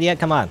not dead yet?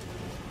 Come on.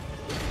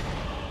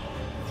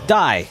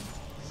 Die!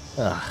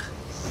 Ugh.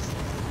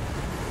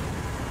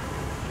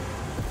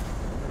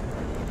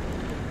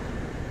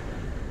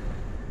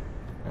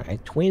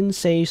 Alright, Twin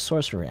Sage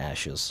Sorcerer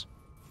Ashes.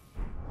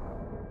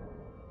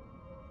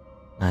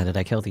 Did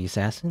I kill the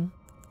assassin?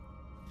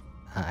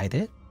 I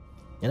did?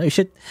 You know, you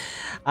should...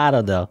 I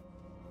don't know.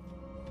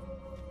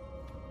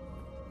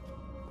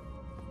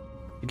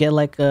 You get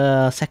like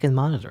a second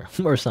monitor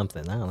or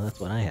something. I don't know, that's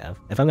what I have.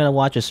 If I'm gonna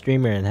watch a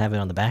streamer and have it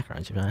on the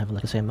background, you know, I have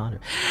like a second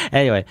monitor.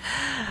 Anyway.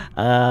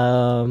 What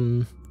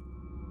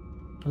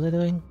was I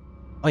doing?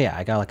 Oh yeah,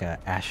 I got like a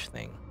ash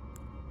thing.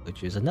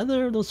 Which is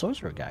another of those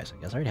sorcerer guys.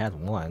 I guess I already had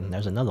one.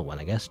 There's another one,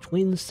 I guess.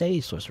 Twin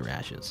Sage Sorcerer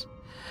Ashes.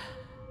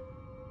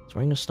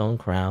 Wearing a stone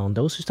crown.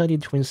 Those who study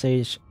Twin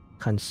Sage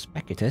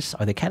Conspicuous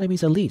are the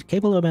Academy's elite,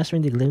 capable of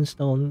mastering the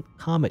Glintstone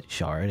Comet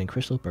Shard and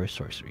Crystal Burst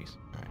sorceries.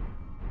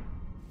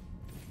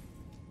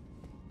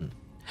 Alright.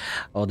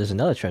 Oh, there's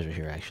another treasure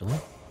here, actually.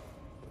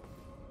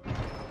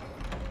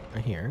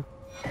 Right here.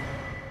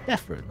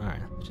 Death Fruit.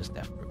 Alright, it's just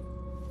Death Fruit.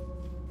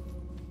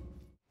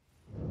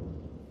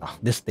 Oh,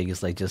 this thing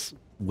is like just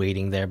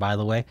waiting there, by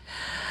the way.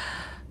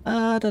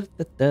 Can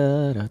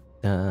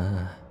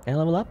I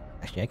level up?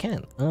 Actually, I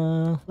can.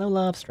 Level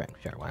up strength.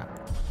 Sure, why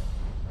not?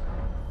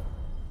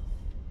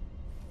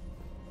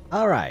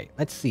 Alright,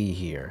 let's see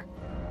here.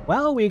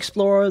 Well, we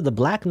explore the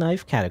Black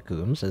Knife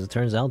Catacombs. As it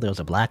turns out,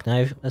 there's a Black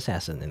Knife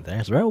assassin in there.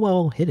 It's very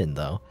well hidden,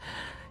 though.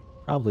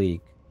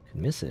 Probably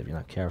could miss it if you're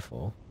not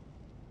careful.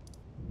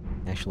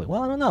 Actually,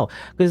 well, I don't know.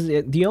 Because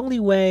the only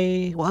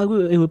way... Well,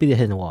 it would be the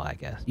hidden wall, I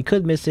guess. You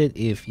could miss it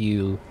if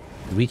you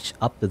reach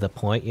up to the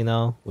point, you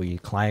know, where you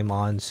climb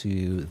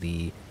onto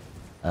the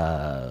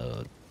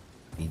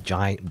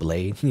giant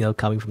blade, you know,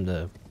 coming from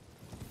the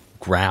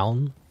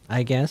ground,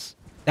 I guess.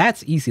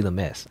 That's easy to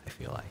miss, I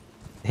feel like.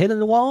 Hidden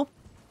the wall?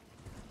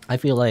 I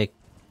feel like,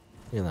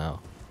 you know,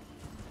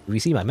 if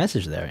you see my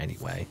message there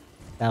anyway,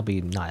 that'll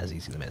be not as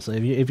easy to miss. So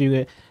if you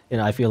you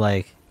know, I feel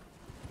like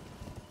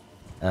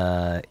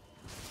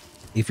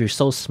if you're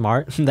so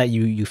smart that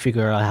you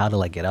figure out how to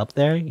like get up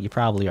there, you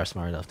probably are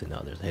smart enough to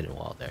know there's a hidden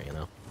wall there, you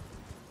know.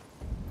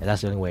 And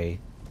that's the only way.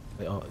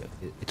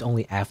 It's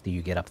only after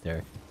you get up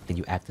there that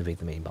you activate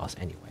the main boss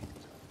anyway.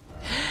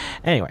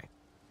 Anyway,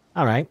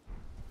 all right.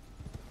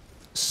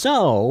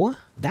 So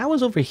that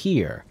was over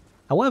here.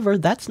 However,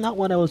 that's not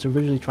what I was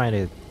originally trying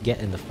to get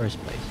in the first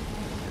place.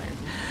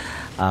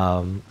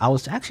 I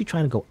was actually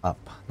trying to go up,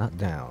 not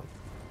down.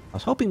 I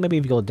was hoping maybe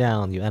if you go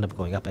down, you end up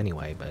going up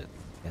anyway, but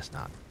guess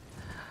not.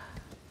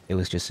 It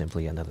was just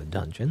simply another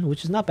dungeon,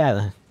 which is not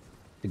bad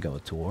to go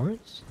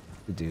towards,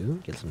 to do.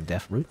 Get some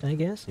death root, I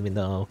guess, even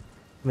though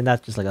I mean,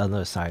 that's just like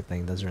another side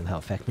thing. Doesn't really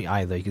affect me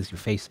either because you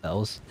face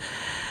spells.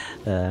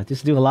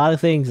 Just do a lot of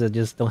things that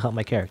just don't help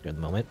my character at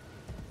the moment.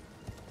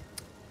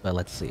 But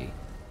let's see.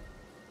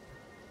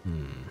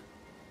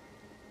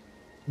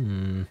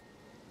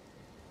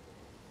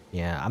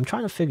 Yeah, I'm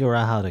trying to figure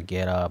out how to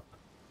get up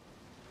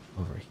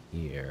over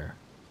here.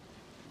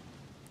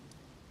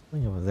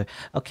 Over there.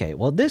 Okay,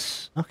 well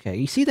this... Okay,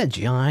 you see that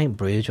giant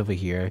bridge over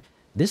here?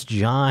 This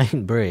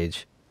giant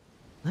bridge...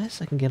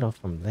 Unless I can get up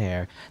from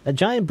there. That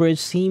giant bridge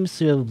seems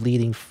to be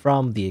leading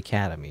from the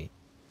academy,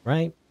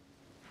 right?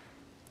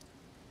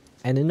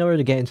 And in order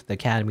to get into the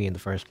academy in the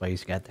first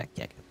place, you got that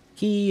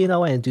key, you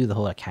know, and do the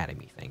whole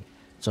academy thing.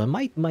 So I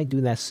might do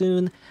that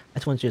soon. I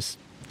just want to just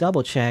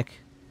double check.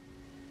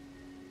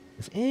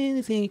 Is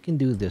anything you can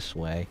do this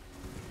way?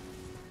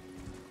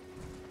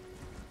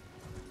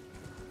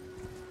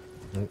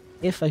 And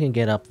if I can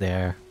get up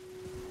there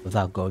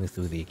without going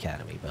through the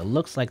academy. But it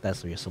looks like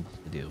that's what you're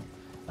supposed to do.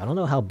 I don't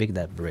know how big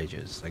that bridge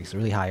is. Like, it's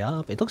really high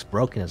up. It looks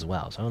broken as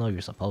well, so I don't know if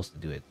you're supposed to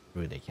do it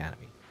through the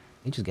academy.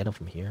 Can you just get up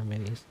from here,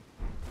 maybe?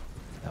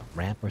 A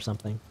ramp or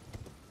something?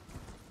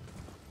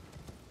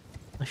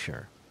 Not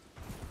sure.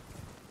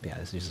 But yeah,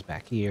 this is just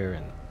back here,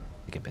 and I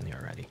think I've been here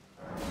already.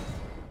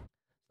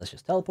 Let's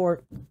just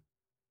teleport.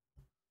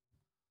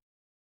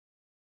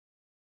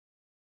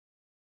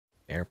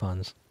 Air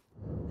puns.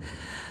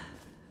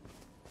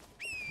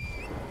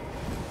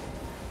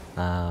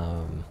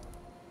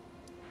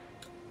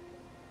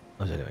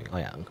 What was I doing? Oh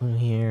yeah, I'm going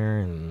here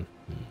and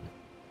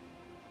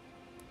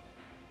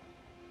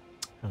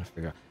trying to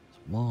figure out this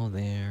wall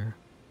there.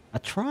 I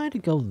tried to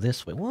go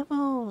this way.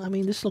 Well, I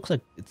mean, this looks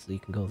like it's you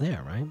can go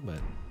there, right? But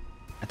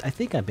I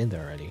think I've been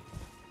there already.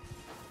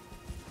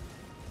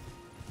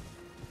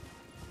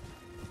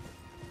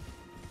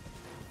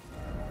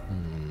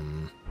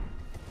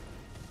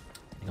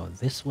 I go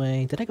this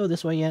way. Did I go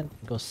this way yet?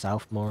 Go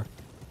south more.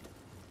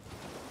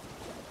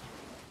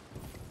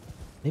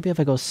 Maybe if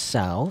I go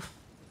south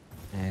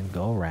and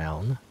go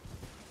around,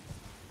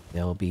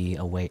 there'll be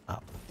a way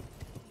up.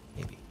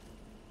 Maybe.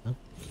 No?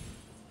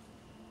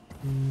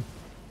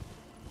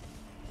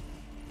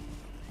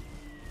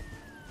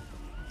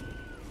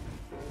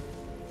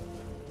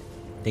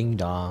 Ding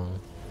dong.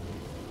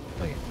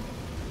 Wait.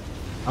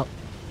 Oh.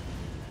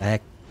 The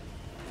heck?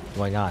 What's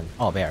going on?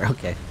 Oh, bear.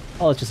 Okay.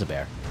 Oh, it's just a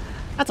bear.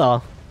 That's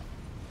all.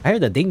 I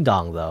heard the ding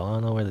dong though. I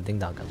don't know where the ding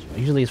dong comes from.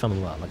 Usually it's from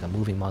like a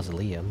moving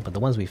mausoleum, but the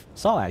ones we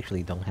saw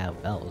actually don't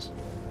have bells.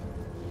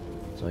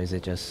 So is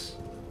it just?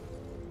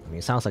 I mean,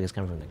 it sounds like it's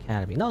coming from the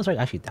academy. No, it's right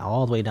actually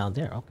all the way down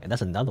there. Okay,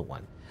 that's another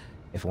one.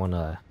 If you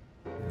wanna,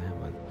 that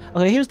one.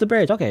 Okay, here's the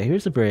bridge. Okay,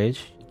 here's the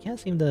bridge. You can't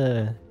seem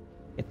to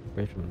get the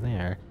bridge from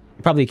there.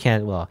 You probably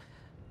can't. Well,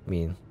 I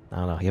mean, I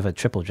don't know. You have a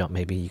triple jump.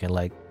 Maybe you can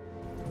like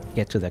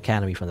get to the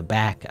academy from the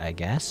back, I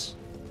guess.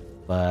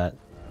 But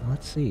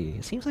let's see.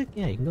 It seems like,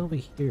 yeah, you can go over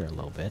here a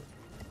little bit.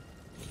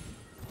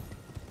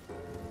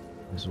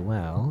 As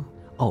well.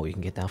 Oh, you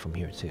can get down from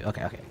here too.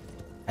 Okay, okay.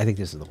 I think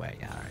this is the way.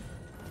 Yeah, alright.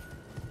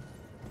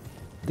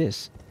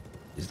 This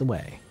is the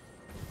way.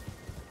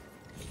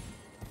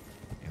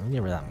 Okay, let me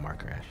get rid of that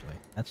marker, actually.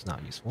 That's not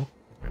useful.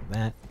 Get rid of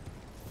that.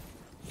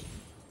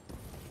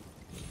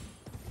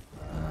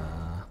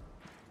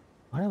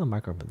 Why do I have a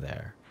marker over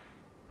there?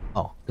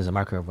 Oh, because the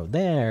marker over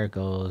there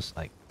goes,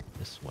 like,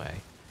 this way.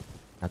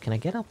 Now, can I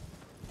get up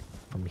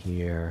from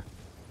here?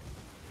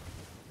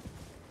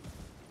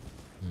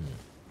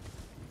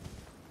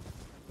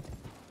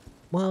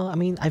 Well, I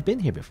mean, I've been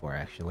here before,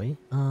 actually.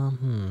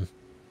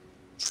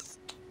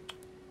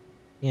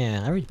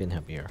 Yeah, I've already been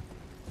up here.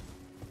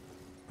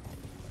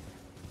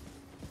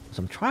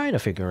 So I'm trying to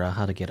figure out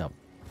how to get up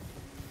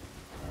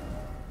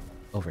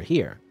over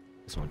here.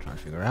 That's what I'm trying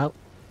to figure out.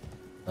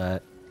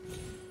 But,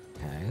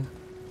 okay.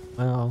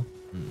 Well,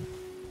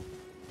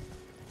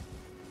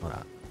 hold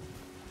on.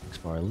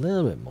 Explore a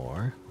little bit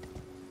more.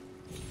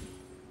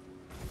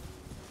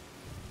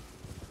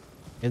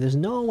 If there's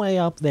no way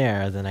up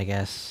there, then I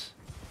guess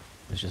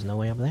there's just no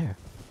way up there.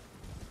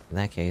 In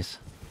that case,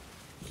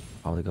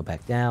 probably go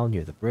back down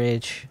near the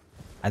bridge.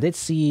 I did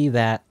see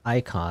that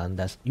icon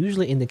that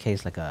usually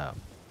indicates like a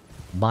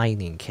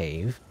mining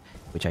cave,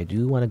 which I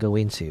do want to go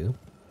into.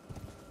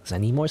 Because I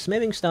need more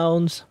smithing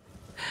stones.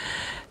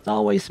 It's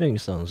always smithing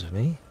stones with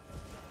me.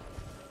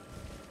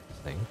 This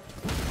thing.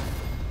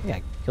 Yeah,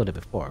 I killed it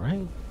before,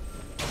 right?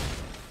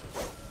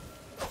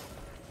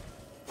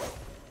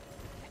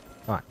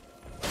 Come on.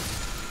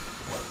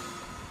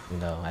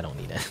 No, I don't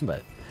need it,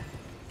 but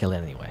kill it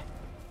anyway.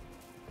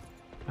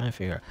 Trying to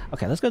figure.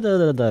 Okay, let's go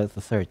to the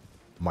third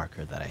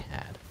marker that I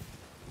had.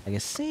 Like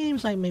it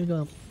seems like maybe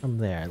go from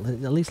there.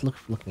 At least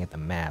looking at the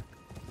map,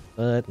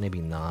 but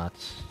maybe not.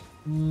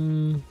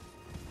 Yeah,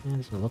 it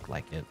doesn't look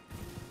like it.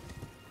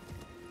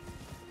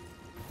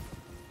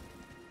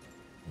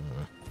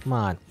 Come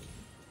on.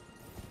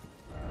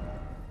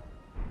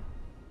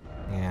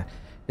 Yeah,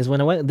 because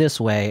when I went this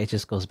way, it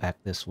just goes back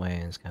this way,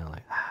 and it's kind of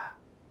like,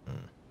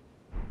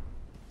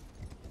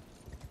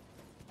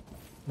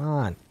 Come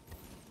on.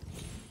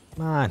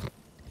 Come on.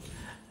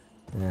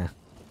 Yeah.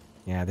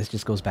 Yeah, this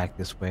just goes back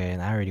this way,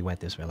 and I already went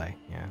this way, like,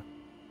 yeah.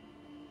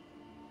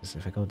 Because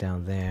if I go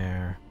down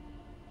there,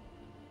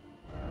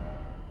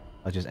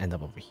 I'll just end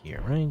up over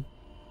here, right?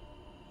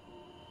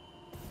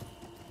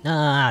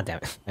 Ah, damn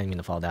it. I didn't mean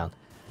to fall down.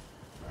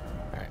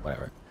 Alright,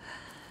 whatever.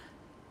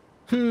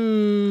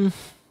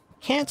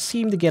 Can't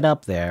seem to get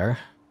up there.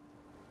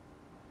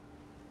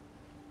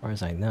 As far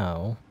as I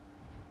know.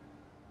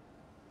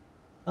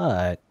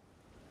 But...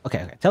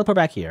 Okay, okay. Teleport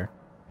back here.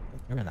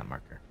 Get rid of that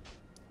marker.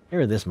 Get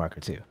rid of this marker,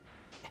 too.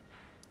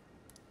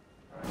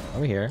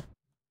 Over here.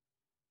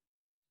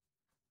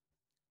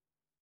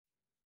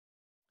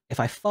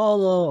 If I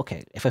follow...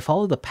 Okay, if I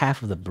follow the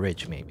path of the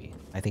bridge, maybe.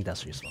 I think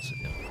that's what you're supposed to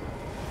do.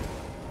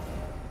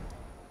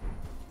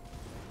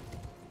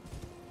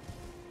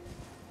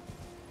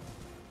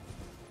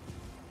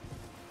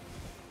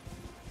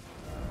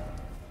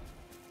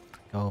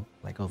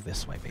 Go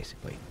this way,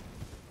 basically.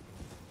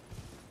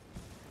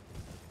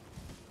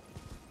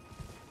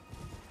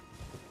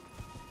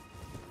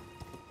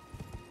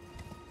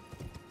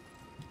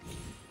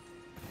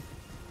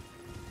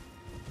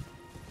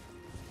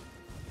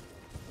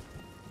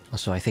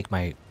 Also, I think my...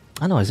 I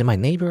don't know, is it my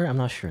neighbor? I'm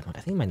not sure.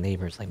 I think my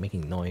neighbor is, like,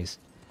 making noise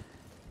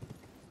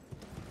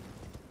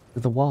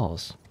with the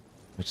walls,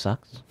 which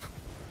sucks.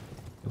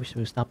 I wish they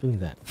would stop doing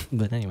that.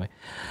 But anyway.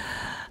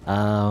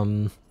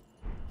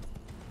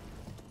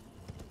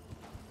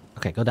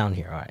 Okay, go down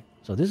here. Alright.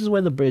 So this is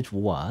where the bridge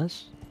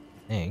was,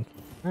 I think.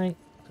 Right?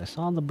 So I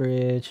saw the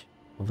bridge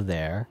over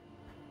there.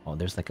 Oh,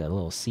 there's like a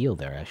little seal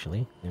there,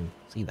 actually. Didn't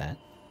see that.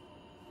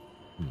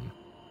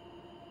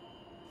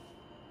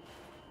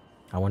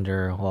 I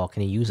wonder, well,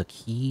 can you use a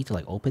key to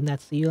like open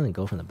that seal and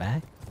go from the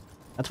back?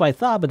 That's what I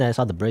thought, but then I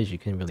saw the bridge. You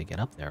couldn't really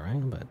get up there,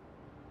 right? But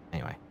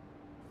anyway.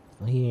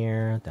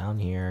 Here, down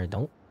here.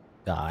 Don't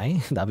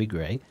die. That'd be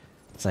great.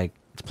 It's like,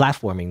 it's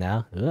platforming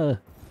now. Ugh.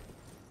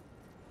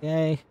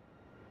 Okay.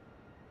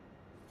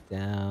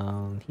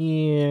 Down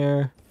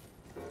here.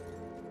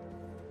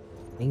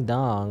 Ding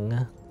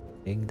dong.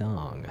 Ding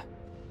dong.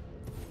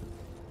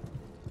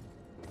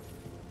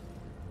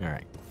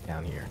 Alright,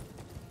 down here.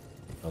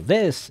 So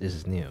this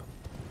is new.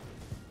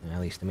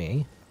 At least to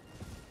me.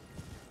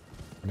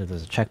 I wonder if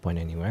there's a checkpoint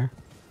anywhere.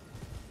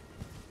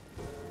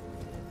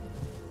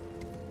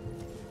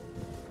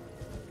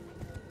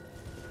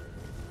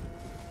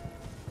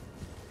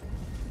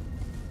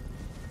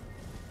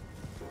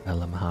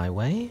 Bellum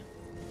Highway?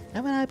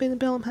 Haven't I been to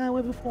Bellum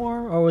Highway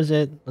before? Or was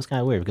it... That's kind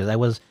of weird, because I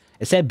was...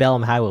 It said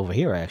Bellum Highway over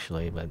here,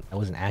 actually, but I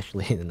wasn't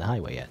actually in the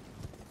highway yet.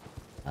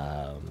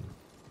 Oh,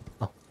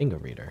 finger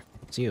reader.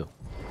 It's you.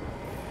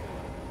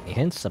 Any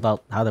hints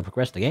about how to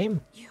progress the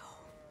game? Your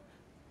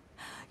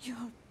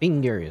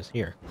Fingers,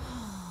 here.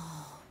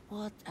 Oh,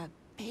 what a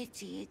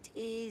pity it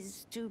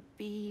is to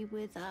be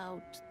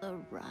without the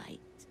right.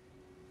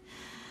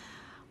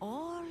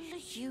 All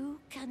you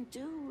can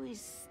do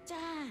is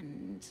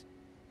stand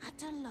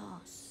at a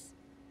loss,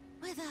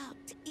 without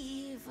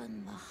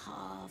even the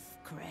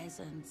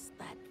half-crescents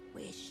that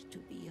wish to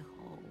be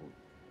whole.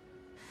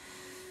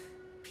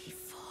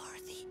 Before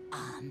the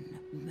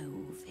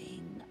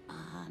unmoving,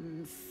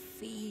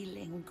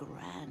 unfeeling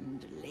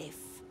grand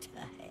lift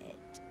ahead.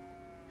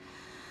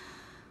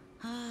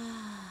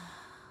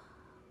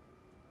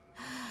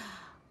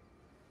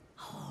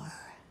 Or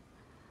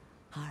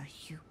are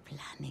you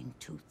planning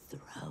to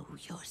throw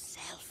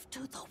yourself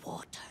to the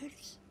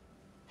waters?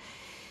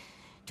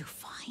 To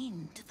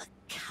find the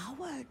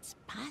coward's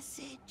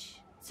passage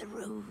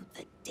through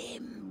the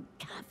dim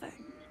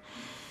cavern?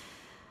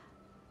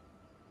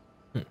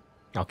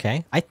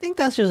 Okay, I think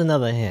that's just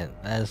another hint,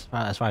 as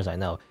far as I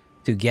know,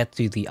 to get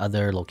to the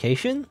other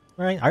location,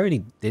 right? I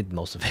already did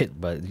most of it,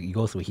 but you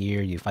go through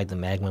here, you fight the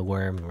magma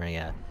worm, right?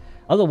 Yeah.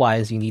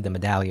 Otherwise, you need the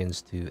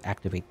medallions to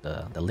activate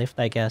the lift,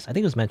 I guess. I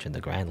think it was mentioned,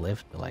 the grand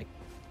lift, to like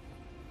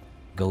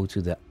go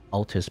to the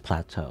Altus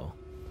Plateau.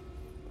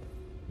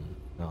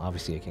 No,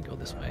 obviously I can't go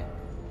this way.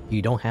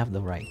 You don't have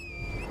the right.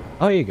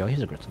 Oh, here you go.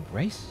 Here's a some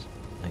grace.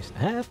 Nice to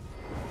have.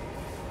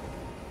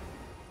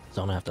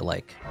 So I don't have to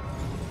like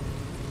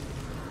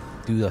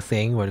do the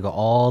thing where to go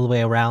all the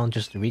way around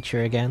just to reach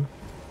here again.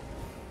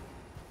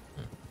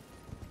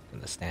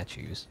 And the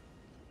statues.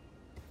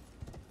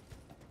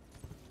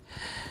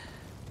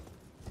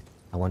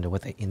 I wonder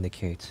what they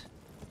indicate.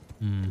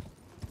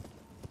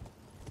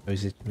 Or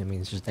is it, I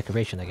mean, it's just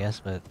decoration, I guess,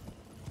 but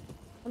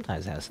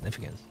sometimes it has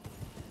significance.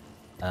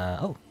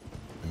 Oh,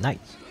 a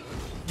knight.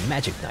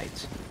 Magic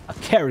knight. A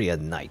carrier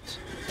knight.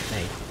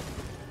 Hey.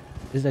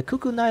 Is it a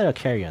cuckoo knight or a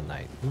carrier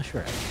knight? I'm not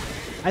sure.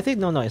 I think,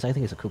 no, I think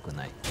it's a cuckoo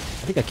knight.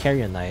 I think a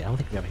carrier knight, I don't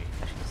think we've ever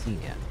actually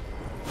seen yet.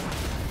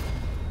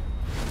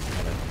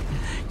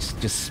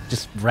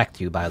 Just wrecked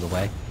you, by the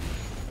way.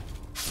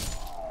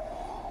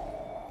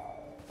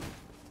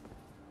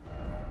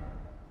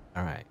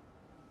 Alright.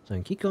 So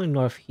you keep going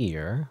north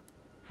here.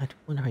 I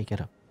wonder how you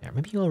get up there.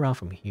 Maybe you go around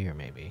from here,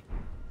 maybe.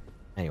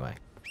 Anyway.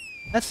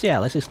 Let's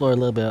explore a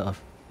little bit of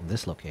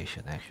this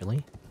location,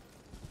 actually.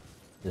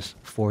 This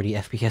 40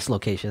 FPS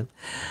location.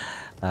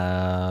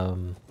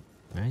 Alright,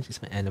 see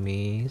some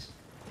enemies.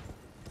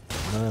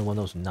 Another one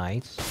of those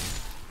knights.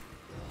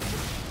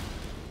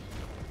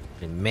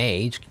 And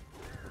mage.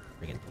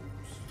 Freaking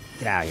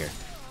get out of here.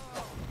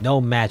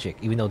 No magic,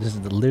 even though this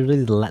is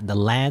literally the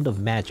land of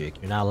magic.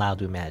 You're not allowed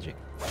to do magic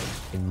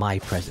in my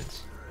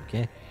presence.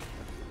 Okay.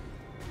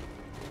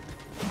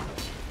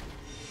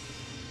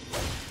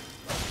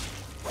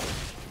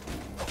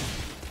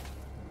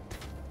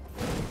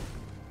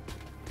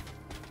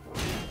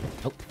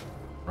 Oh,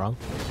 wrong.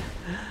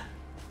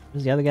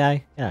 Where's the other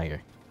guy? Get out of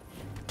here.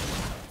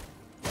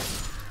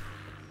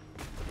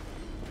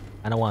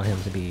 I don't want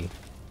him to be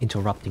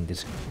interrupting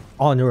this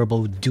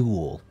honorable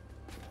duel.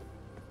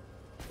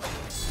 I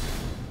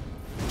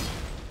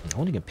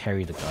only can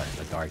parry the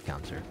guard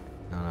counter.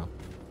 I don't know.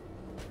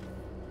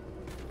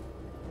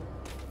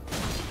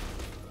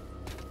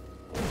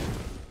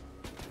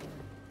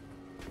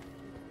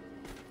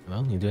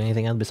 Well, you do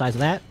anything else besides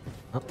that?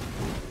 Oh,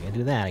 you can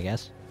do that, I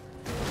guess.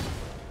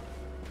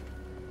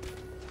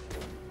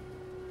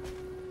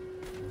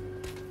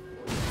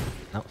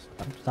 No,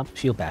 stop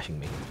shield bashing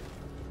me.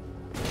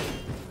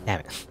 Damn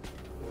it.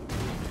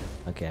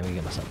 Okay, I'm gonna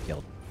get myself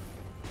killed.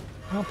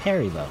 I'll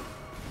parry though.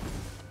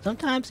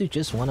 Sometimes you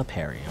just want to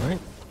parry, alright?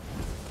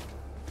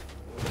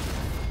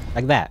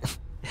 Like that.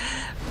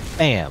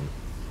 Bam.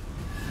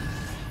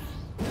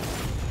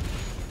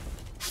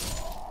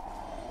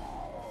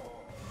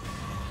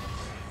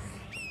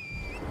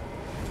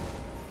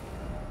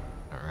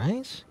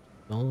 Alright.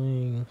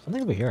 Going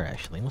something over here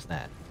actually. What's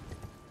that?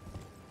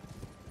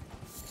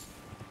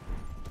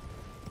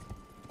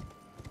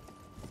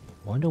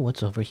 Wonder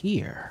what's over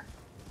here.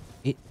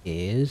 It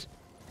is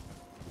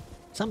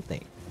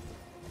something.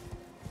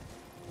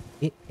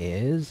 It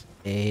is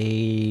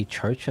a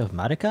Church of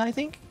Marika, I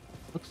think?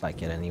 Looks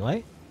like it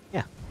anyway.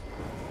 Yeah.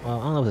 Well,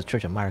 I don't know if it's a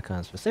Church of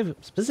Marika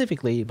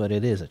specifically, but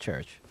it is a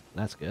church.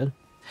 That's good.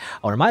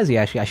 Oh, it reminds me,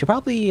 actually, I should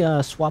probably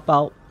swap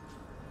out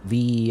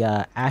the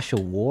Ash of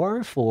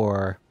War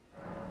for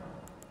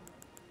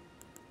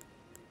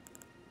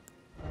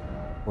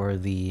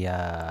the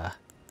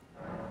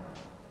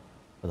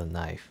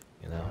knife,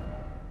 you know?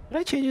 Did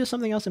I change it to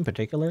something else in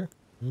particular?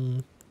 I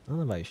don't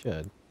know if I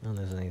should. I don't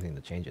know if there's anything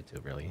to change it to,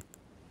 really.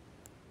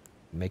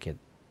 Make it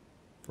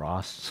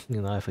frost,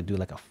 you know, if I do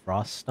like a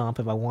frost stomp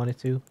if I wanted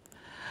to.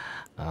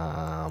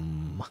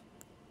 Nothing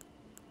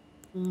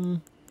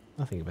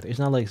about it. It's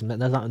not like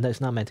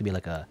that's not meant to be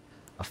like a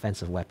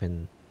offensive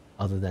weapon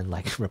other than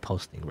like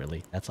riposting,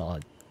 really. That's all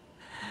it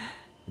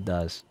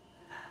does.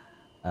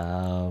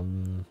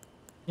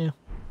 Yeah.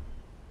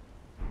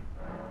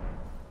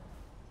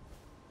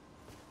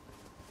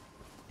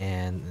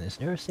 And is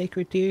there a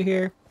sacred tear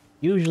here?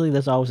 Usually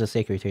there's always a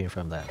sacred tear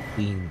from the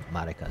Queen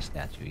Marika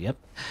statue. Yep.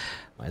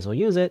 Might as well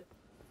use it.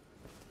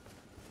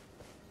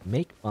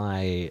 Make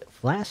my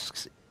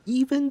flasks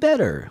even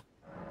better.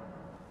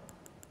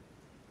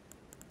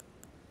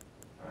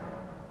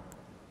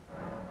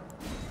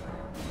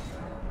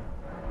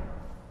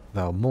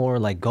 Though more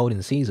like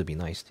golden seeds would be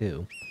nice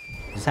too.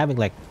 Just having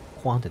like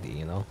quantity,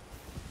 you know?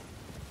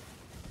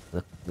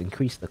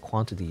 Increase the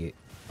quantity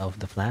of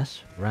the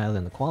flask rather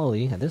than the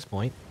quality at this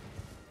point.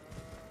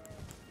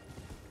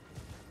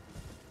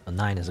 A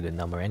 9 is a good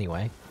number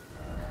anyway.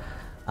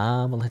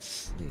 Let's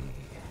see.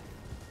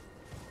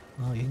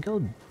 Well, you can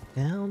go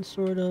down,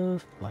 sort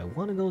of. Do I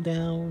want to go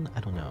down?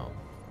 I don't know.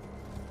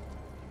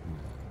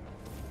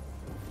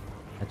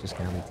 That just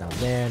kind of leads down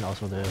there, and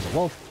also there's a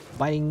wolf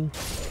biting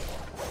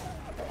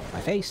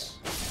my face.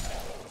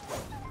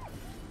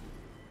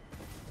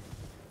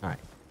 Alright.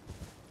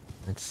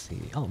 Let's see.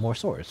 Oh, more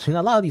swords. You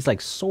know, a lot of these,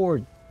 like,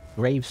 sword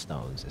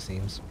gravestones, it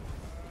seems.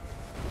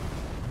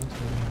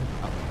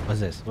 Oh,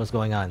 what's this? What's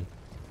going on?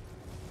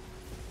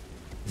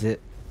 Is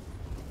it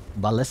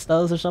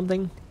ballistas or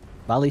something?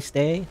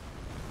 Ballistae?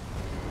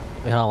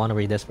 Wait, I want to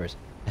read this first.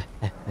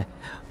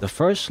 The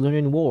first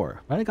Lunar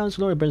War. Radagon's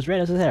glory burns red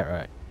as his hair.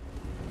 Alright.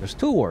 There's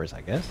 2 wars, I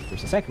guess.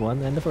 There's the second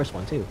one and the first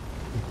one too.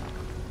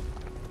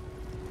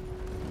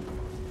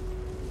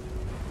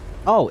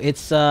 Oh,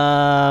 it's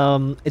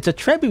a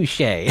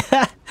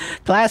trebuchet.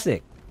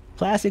 Classic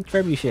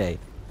trebuchet.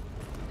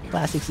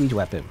 Classic siege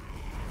weapon.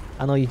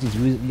 I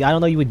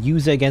don't know you would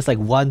use it against like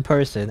one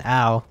person.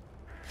 Ow.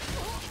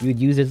 You would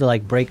use it to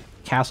like break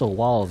castle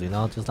walls, you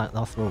know, just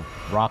not throw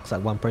rocks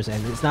at one person,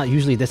 and it's not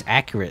usually this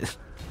accurate.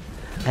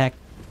 Heck.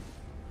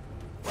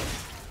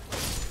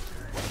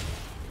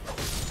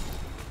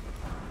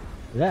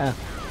 Yeah.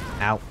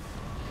 Ow.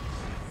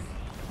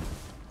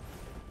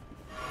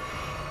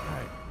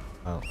 Alright.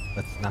 Well,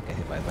 let's not get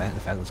hit by that. In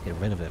fact, let's get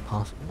rid of it if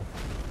possible.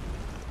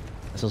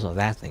 There's also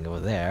that thing over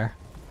there.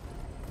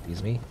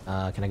 Excuse me.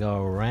 Can I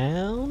go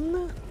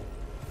around?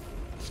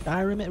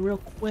 Skyrim it real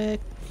quick.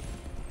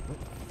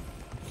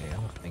 Okay, I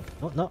don't think.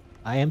 Oh, no.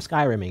 I am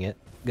Skyrimming it.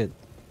 Good.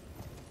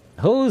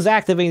 Who's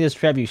activating this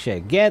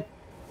trebuchet? Get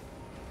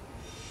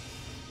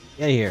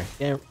here.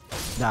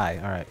 Die.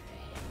 Alright.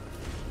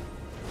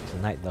 There's a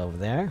knight over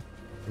there.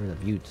 There's a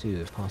view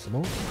too, if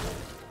possible.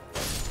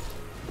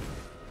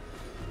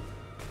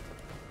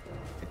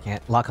 I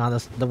can't lock on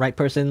the right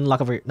person. Lock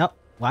over here. Nope.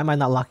 Why am I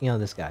not locking on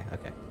this guy?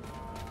 Okay.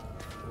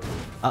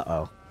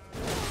 Uh-oh.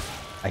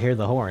 I hear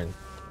the horn.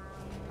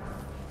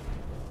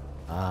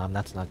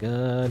 That's not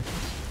good.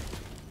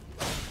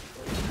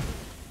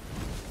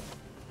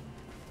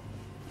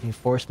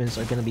 Reinforcements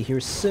are gonna be here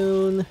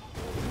soon.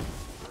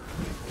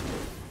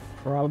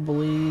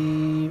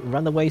 Probably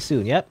run away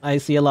soon. Yep, I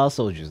see a lot of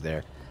soldiers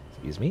there.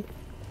 Excuse me.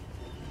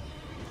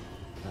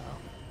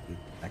 Uh-oh.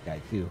 That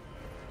guy too.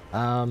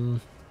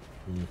 Damn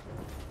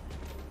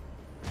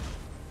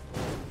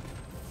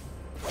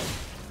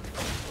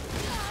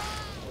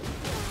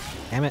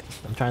it.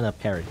 I'm trying to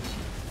parry.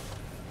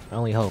 My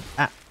only hope.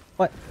 Ah!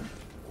 What?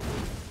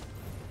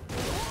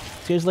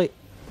 Seriously?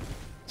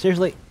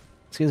 Seriously?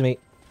 Excuse me.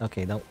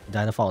 Okay, don't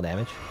die to fall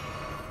damage.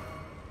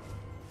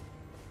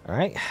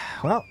 Alright.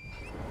 Well,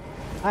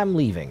 I'm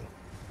leaving.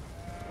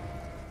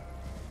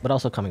 But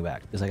also coming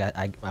back. Because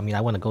I mean,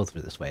 I want to go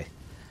through this way.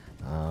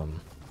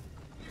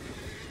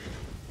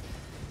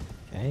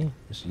 Okay,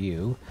 just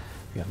you.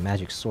 You have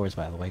magic swords,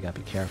 by the way. Gotta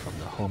be careful of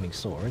the homing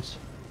swords.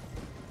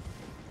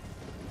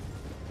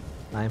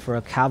 Time for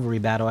a cavalry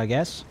battle, I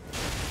guess.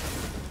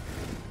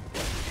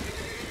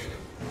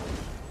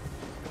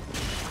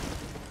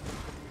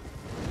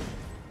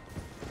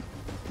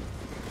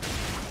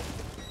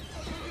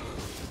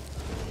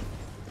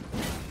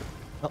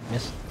 Oh,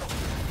 missed.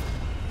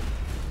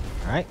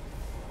 Alright.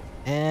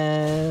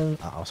 And...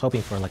 oh, I was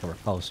hoping for like a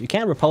repulse. You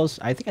can't repulse...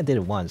 I think I did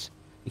it once.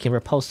 You can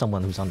repulse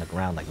someone who's on the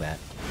ground like that.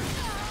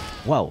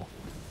 Whoa.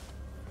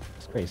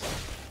 That's crazy.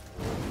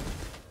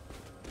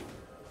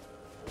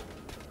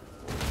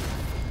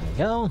 There we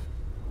go.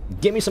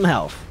 Give me some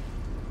health.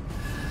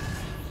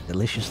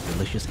 Delicious,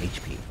 delicious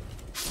HP.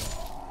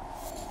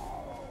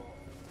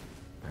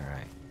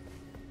 Alright.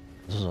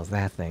 This was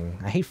that thing.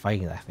 I hate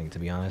fighting that thing, to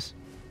be honest.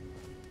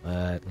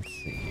 But, let's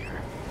see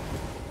here.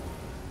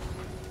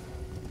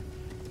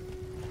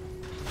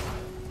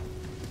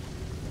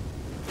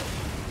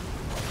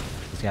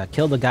 Just gotta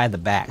kill the guy in the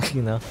back,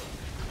 you know?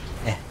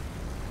 Eh.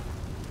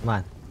 Come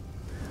on.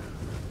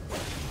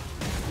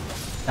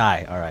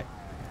 Die, alright.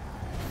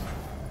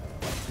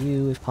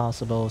 You, if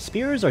possible.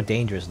 Spears are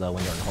dangerous, though,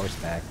 when you're on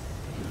horseback.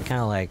 They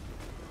kind of, like,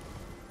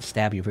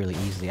 stab you really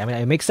easily. I mean,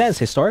 it makes sense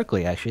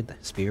historically, actually. The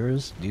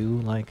spears do,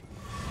 like,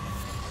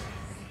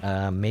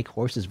 make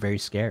horses very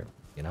scared.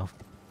 You know,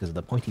 because of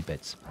the pointy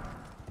bits.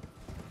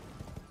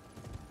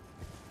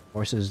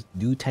 Horses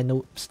do tend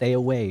to stay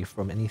away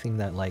from anything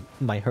that like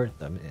might hurt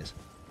them. Is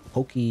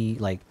pokey,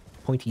 like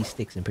pointy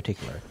sticks in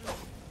particular.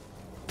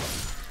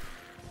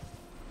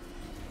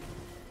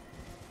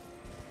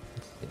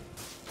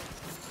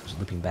 Just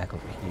looping back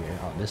over here.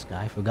 Oh, this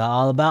guy forgot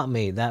all about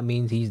me. That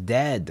means he's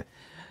dead.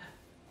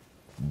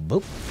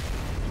 Boop.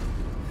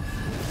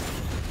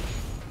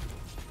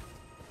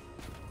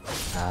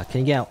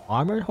 Can you get an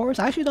armored horse?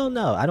 I actually don't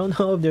know. I don't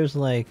know if there's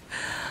like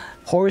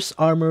horse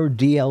armor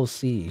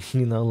DLC,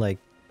 you know, like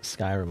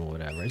Skyrim or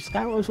whatever.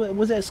 Skyrim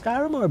was it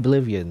Skyrim or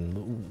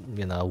Oblivion?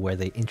 You know, where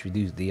they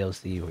introduced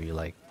DLC where you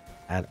like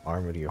add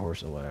armor to your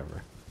horse or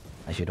whatever.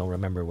 I actually don't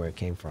remember where it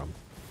came from,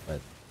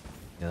 but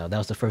you know that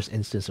was the first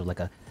instance of like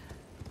a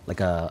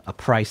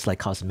price like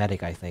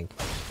cosmetic. I think.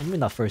 I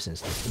mean, not first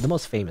instance, but the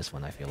most famous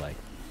one. I feel like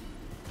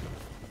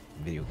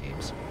in video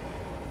games.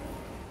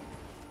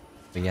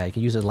 But yeah, you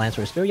can use a lance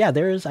or a spear. Yeah,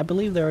 I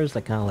believe there is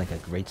like kind of like a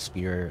great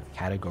spear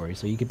category,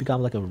 so you can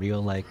become like a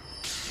real like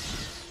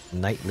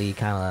knightly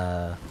kind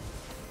of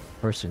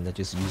person that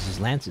just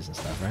uses lances and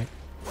stuff, right?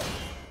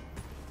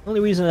 Only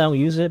reason I don't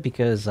use it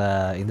because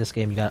in this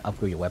game you gotta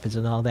upgrade your weapons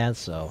and all that,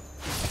 so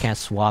I can't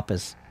swap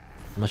as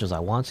much as I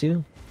want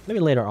to. Maybe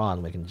later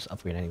on we can just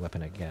upgrade any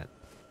weapon I get.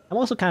 I'm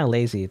also kind of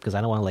lazy because I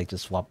don't want to like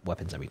just swap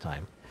weapons every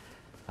time.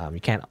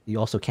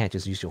 You also can't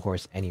just use your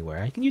horse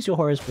anywhere. You can use your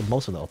horse for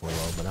most of the open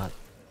world, but not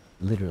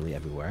literally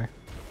everywhere.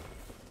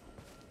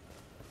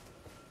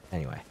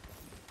 Anyway,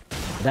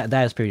 that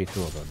is pretty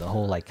cool though. The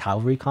whole like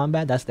cavalry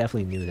combat, that's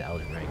definitely new to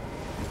Elden Ring,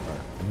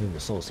 or new to the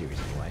Soul series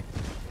anyway.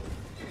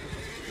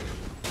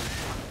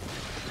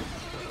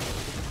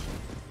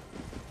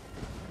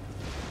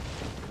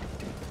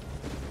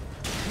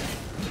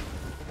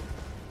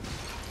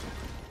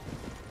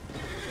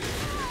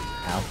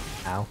 Ow,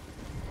 ow.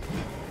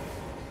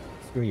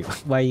 Screw you.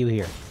 Why are you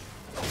here?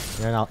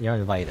 You're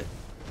invited.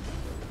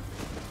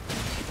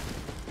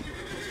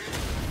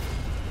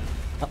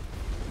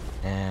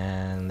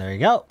 And there you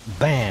go.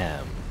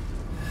 Bam!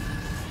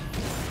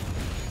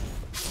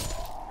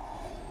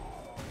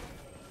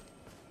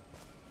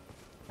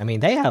 I mean,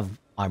 they have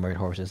armored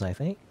horses, I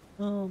think.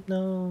 Oh,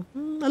 no. A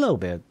little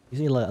bit. You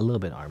see a little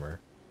bit of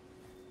armor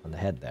on the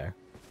head there.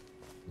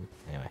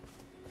 Anyway.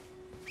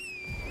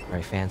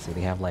 Very fancy.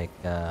 They have like,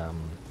 what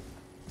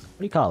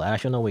do you call it? I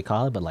don't know what we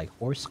call it, but like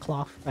horse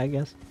cloth, I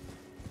guess.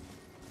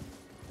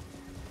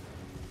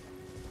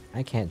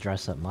 I can't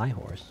dress up my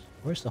horse.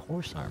 Where's the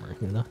horse armor,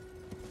 you know?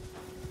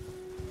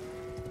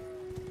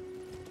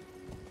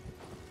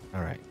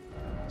 Alright.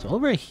 So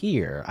over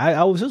here,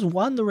 I was just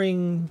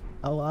wondering...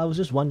 I was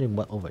just wondering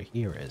what over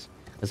here is.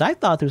 Because I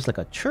thought there's like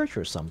a church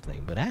or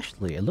something, but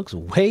actually it looks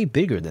way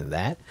bigger than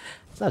that.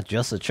 It's not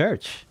just a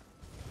church.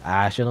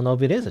 I actually don't know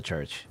if it is a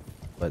church.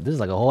 But this is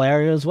like a whole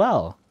area as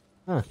well.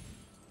 Huh.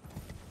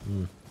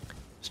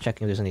 Just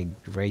checking if there's any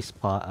gray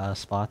spots.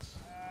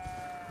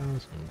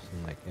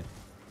 Doesn't like it.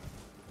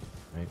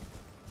 Right.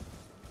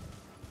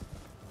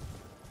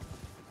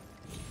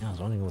 Yeah, I was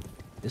wondering what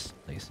this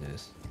place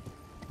is.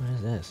 What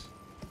is this?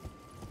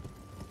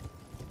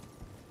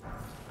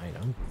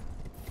 Item.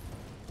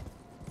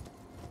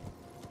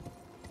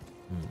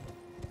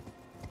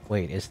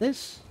 Wait, is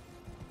this?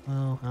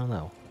 Well, I don't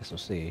know. Guess we'll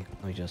see.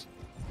 Let me just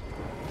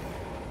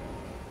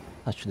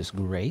touch this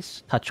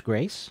grace. Touch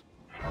grace.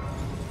 I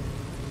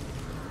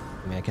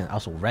mean, I can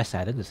also rest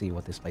at it to see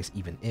what this place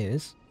even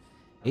is.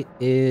 It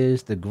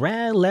is the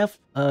Grand Lift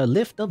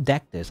of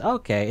Dectus.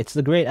 Okay, it's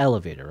the Great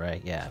Elevator,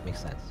 right? Yeah, it makes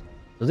sense.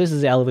 So this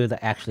is the elevator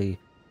that actually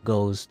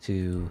goes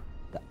to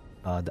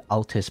the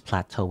Altus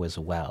Plateau as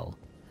well.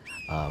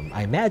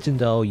 I imagine,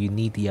 though, you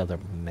need the other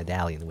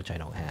medallion, which I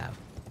don't have.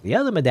 The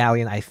other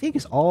medallion, I think,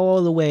 is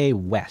all the way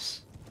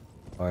west.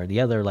 Or the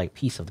other, like,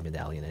 piece of the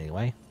medallion,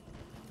 anyway.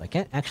 So I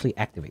can't actually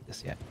activate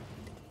this yet.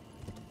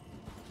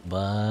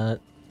 But,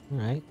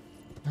 alright.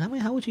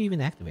 How would you even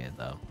activate it,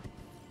 though?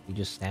 You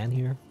just stand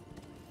here?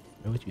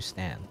 Where would you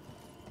stand?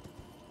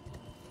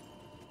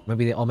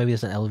 Maybe maybe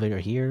there's an elevator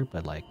here,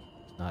 but like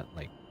it's not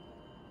like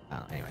I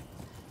don't know, anyway.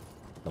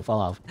 Don't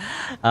fall off.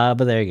 But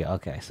there you go.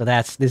 Okay, so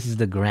this is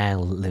the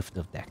Grand Lift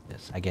of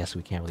Dectus. I guess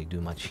we can't really do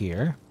much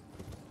here.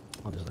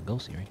 Oh, there's a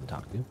ghost here you can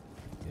talk to.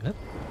 Yep.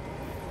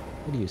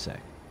 What do you say?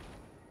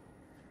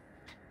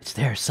 It's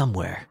there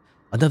somewhere.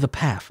 Another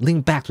path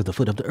leading back to the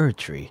foot of the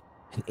Erdtree.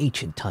 An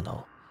ancient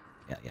tunnel.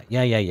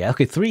 Yeah.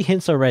 Okay, 3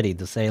 hints already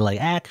to say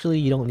like actually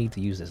you don't need to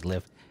use this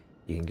lift.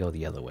 You can go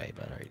the other way,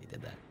 but I already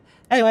did that.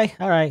 Anyway,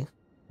 alright.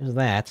 There's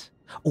that.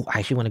 Oh, I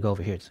actually want to go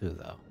over here too,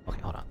 though.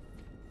 Okay, hold on.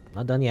 I'm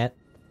not done yet.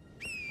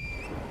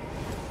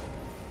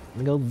 I'm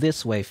gonna go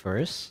this way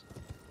first.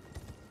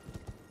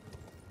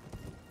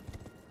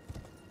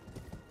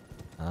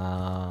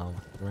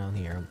 Around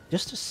here.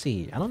 Just to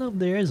see. I don't know if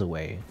there is a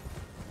way.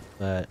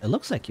 But it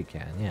looks like you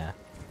can, yeah.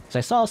 So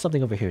I saw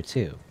something over here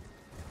too.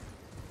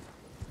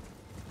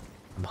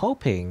 I'm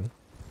hoping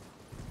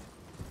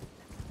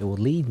it will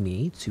lead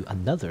me to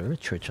another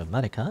Church of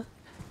Marika,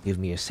 give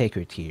me a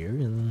sacred tier,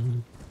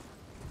 and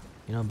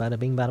you know, bada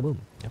bing, bada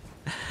boom. Yep.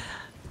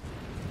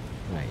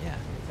 Right, yeah,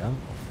 there you go.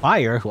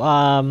 Fire.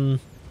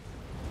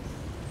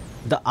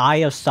 The Eye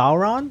of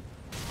Sauron.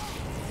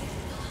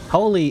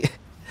 Holy,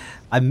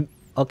 I'm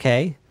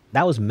okay.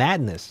 That was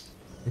madness.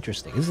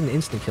 Interesting. This is an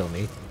instant kill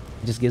me.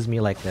 It just gives me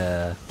like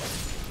a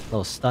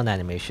little stun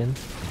animation.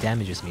 It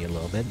damages me a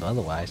little bit, but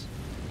otherwise,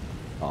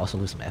 I'll also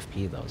lose some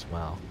FP though as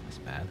well. That's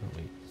bad.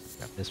 Let me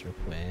grab this real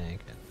quick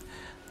and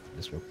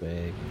this real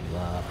quick.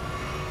 Blah.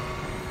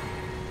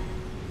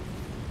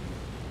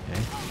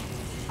 Okay.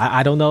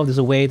 I don't know if there's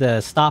a way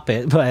to stop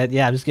it, but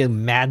yeah, I'm just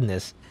getting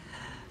madness.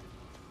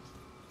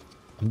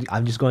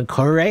 I'm just going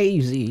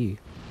crazy.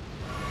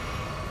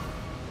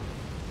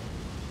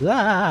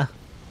 Ah!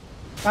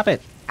 Stop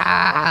it!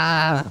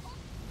 Ah!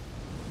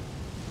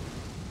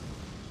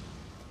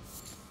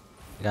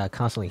 I gotta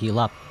constantly heal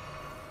up.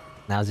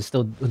 Now, is it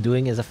still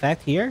doing its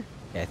effect here?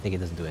 Yeah, I think it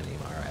doesn't do it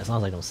anymore. Right, as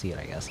long as I don't see it,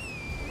 I guess.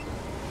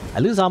 I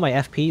lose all my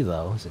FP,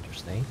 though. It's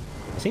interesting.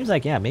 It seems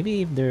like, yeah,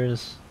 maybe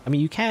there's... I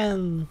mean, you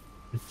can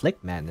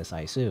inflict madness,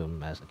 I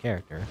assume, as a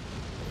character.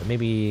 But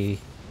maybe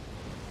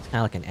it's kind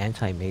of like an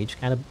anti-mage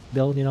kind of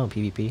build, you know, in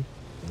PvP. You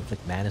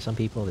inflict madness on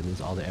people, they lose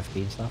all their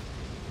FP and stuff.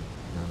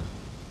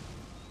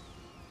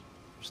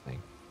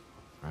 Interesting.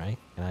 Alright,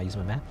 can I use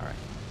my map? Alright.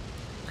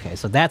 Okay,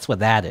 so that's what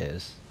that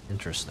is.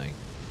 Interesting.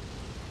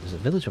 There's a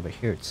village over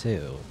here,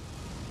 too.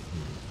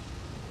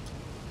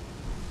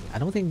 I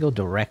don't think I can go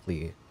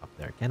directly up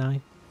there, can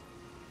I?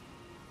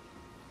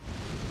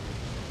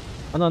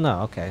 Oh,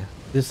 no, okay.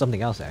 This is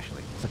something else,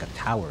 actually. It's like a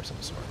tower of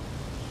some sort.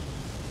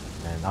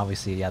 And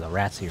obviously, yeah, the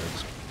rats here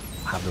just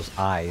have those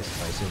eyes,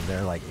 so I assume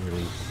they're, like,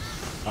 really...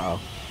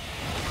 Uh-oh.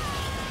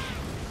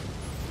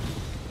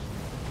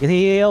 Get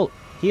healed!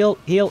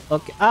 Heal!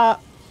 Okay, ah!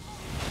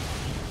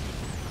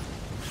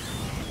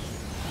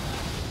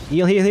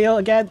 Heal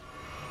again!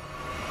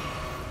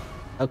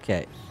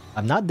 Okay,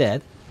 I'm not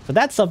dead. So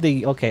that's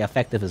something, okay,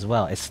 effective as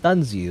well. It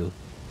stuns you,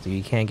 so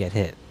you can't get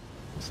hit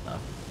and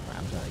stuff. Right,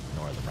 I'm gonna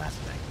ignore the rats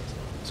in that case.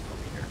 Let's go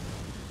over here.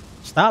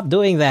 Stop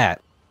doing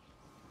that!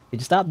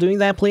 Could you stop doing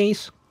that,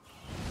 please?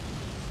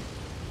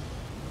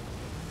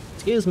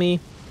 Excuse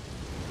me.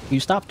 Can you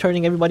stop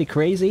turning everybody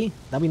crazy?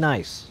 That'd be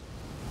nice.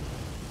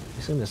 I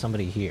assume there's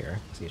somebody here.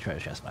 I see a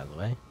treasure chest, by the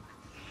way.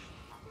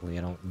 Hopefully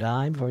I don't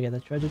die before we get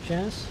that treasure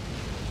chest.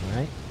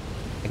 Alright.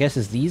 I guess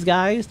it's these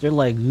guys. They're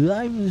like,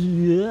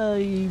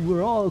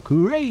 we're all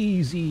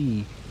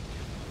crazy.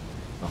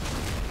 Oh.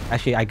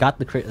 Actually, I got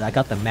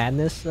the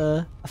madness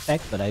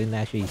effect, but I didn't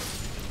actually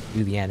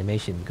do the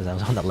animation because I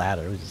was on the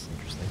ladder. It was just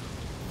interesting.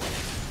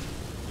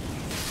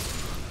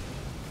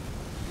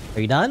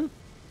 Are you done?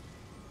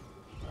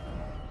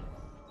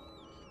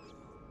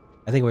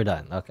 I think we're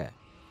done. Okay.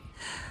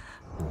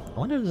 I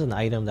wonder if there's an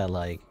item that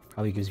like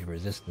probably gives you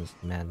resistance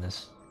to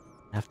madness.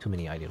 I have too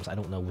many items. I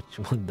don't know which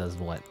one does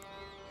what.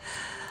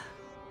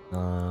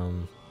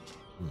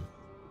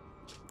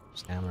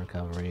 Stamina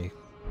recovery.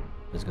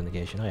 Physical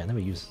negation. Oh yeah, I never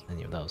used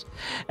any of those.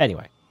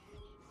 Anyway.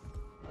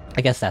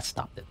 I guess that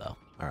stopped it though.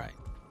 Alright.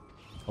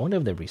 I wonder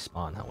if they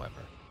respawn,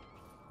 however.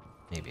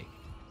 Maybe.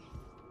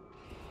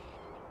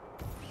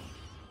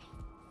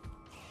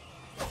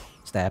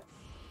 Stab.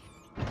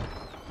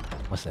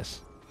 What's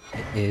this?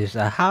 It is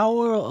a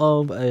howl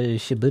of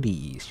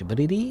Shibiri.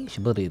 Shibiri?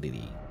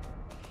 Shibiri.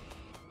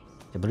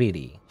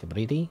 Shibiri.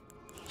 Shibiri?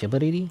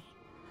 Shibiri?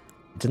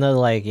 It's another,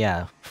 like,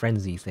 yeah,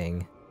 frenzy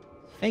thing.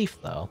 Faith,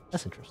 though.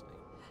 That's interesting.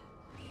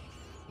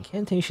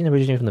 Incantation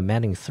originating from the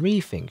maddening 3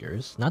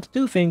 fingers. Not the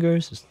 2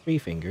 fingers, it's 3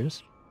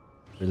 fingers.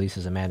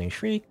 Releases a maddening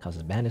shriek,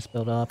 causes madness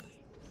buildup.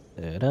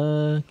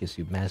 Gives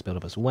you madness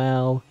buildup as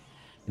well.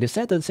 It is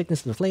said that the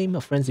sickness of the flame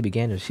of frenzy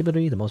began with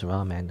Shibiri, the most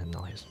violent man in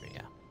all history.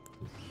 Yeah.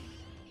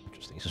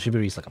 Interesting. So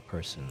Shibiri is like a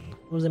person.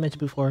 What was I mentioned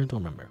before? I don't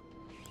remember.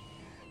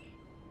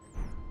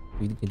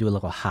 You can do a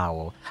little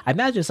howl. I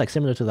imagine it's like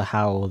similar to the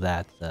howl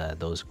that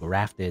those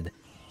grafted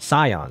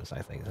scions,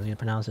 I think. How do you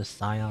pronounce this?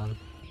 Scion?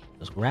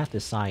 Those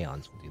grafted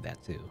scions will do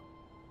that too.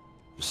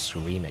 Just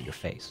scream at your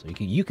face. So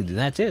you can do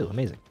that too.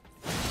 Amazing.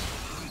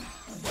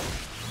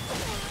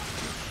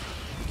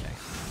 Okay.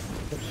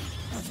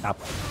 Stop.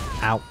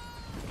 Ow.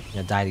 I'm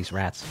gonna die these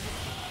rats.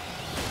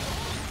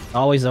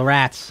 Always the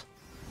rats.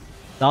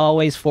 It's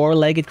always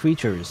 4-legged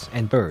creatures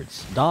and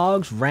birds.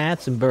 Dogs,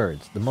 rats, and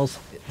birds. The most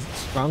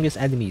strongest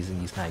enemies in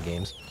these kind of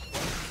games.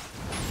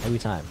 Every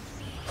time.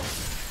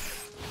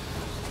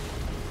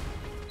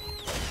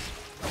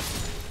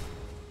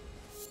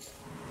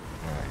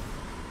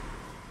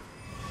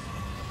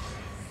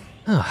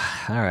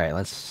 Alright,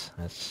 let's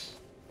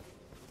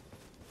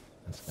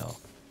go.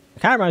 It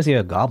kind of reminds me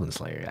of Goblin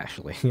Slayer,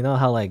 actually. You know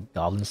how, like,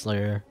 Goblin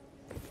Slayer,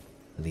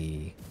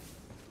 the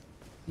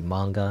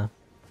manga,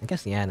 I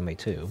guess the anime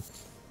too,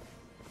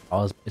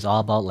 it's all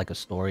about, like, a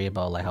story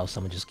about, like, how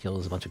someone just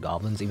kills a bunch of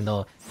goblins, even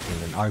though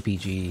in an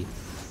RPG,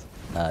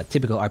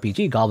 typical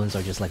RPG, goblins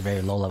are just, like,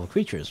 very low-level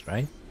creatures,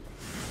 right?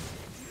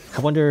 I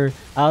wonder,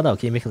 I don't know,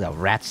 can you make, like, a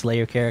Rat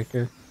Slayer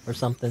character or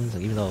something? So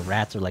even though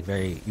rats are, like,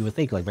 you would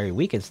think, like, very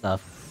weak and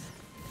stuff,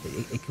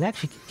 it can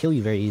actually kill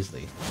you very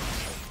easily.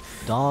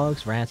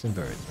 Dogs, rats, and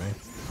birds, right?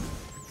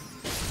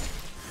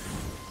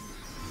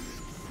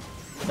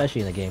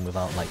 Especially in a game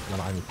without, like,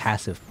 any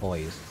passive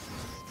poise.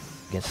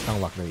 You get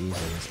stunlocked very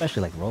easily,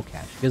 especially like roll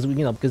catch. Because, you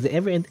know, because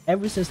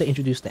ever since they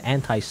introduced the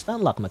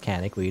anti-stunlock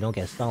mechanic, where you don't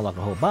get stunlocked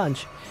a whole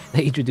bunch,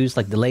 they introduced,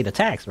 like, delayed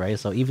attacks, right?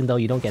 So even though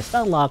you don't get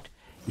stunlocked,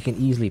 you can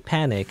easily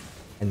panic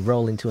and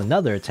roll into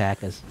another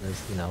attack as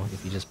you know,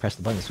 if you just press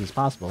the button as soon as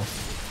possible.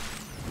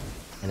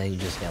 And then you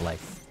just get, like,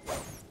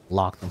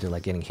 locked into,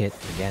 like, getting hit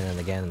again and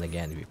again and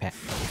again if you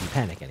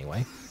panic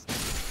anyway.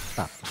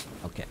 Stop.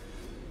 Okay.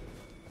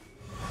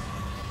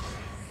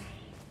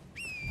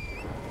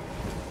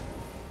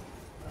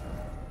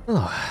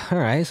 Oh,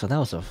 alright, so that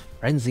was a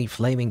frenzy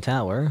flaming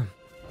tower.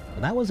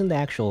 But that wasn't the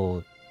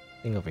actual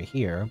thing over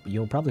here, but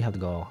you'll probably have to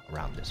go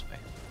around this way.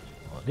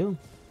 I'll do.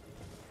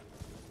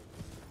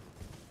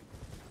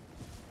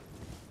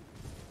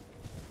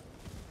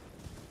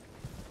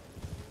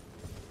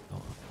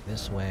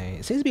 This way.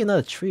 It seems to be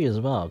another tree as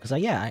well, because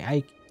yeah,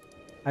 I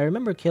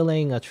remember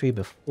killing a tree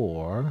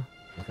before,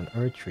 like an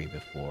Erdtree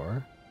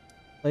before,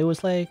 but it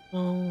was like,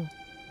 oh,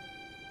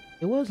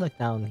 it was like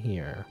down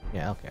here.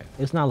 Yeah, okay.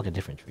 It's not like a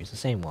different tree. It's the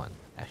same one,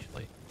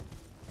 actually.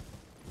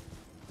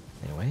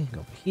 Anyway,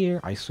 go over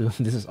here. I assume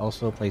this is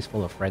also a place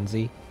full of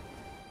frenzy.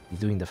 He's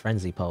doing the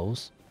frenzy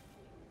pose.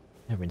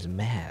 Everyone's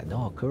mad.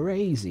 Oh,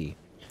 crazy.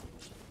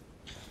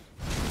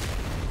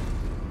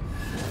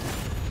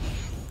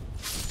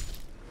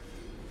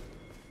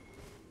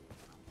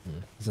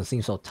 Doesn't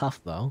seem so tough,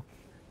 though.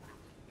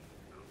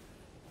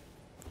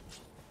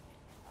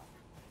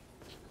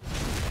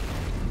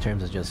 In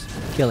terms of just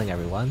killing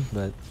everyone,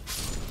 but...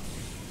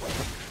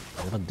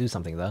 I'm about to do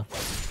something, though.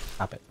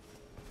 Stop it.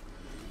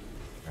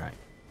 Alright.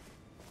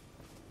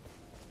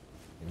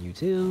 And you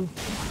too.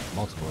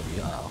 Multiple of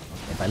you. Uh-oh.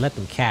 If I let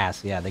them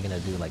cast, yeah, they're gonna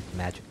do, like,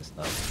 magic and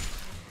stuff.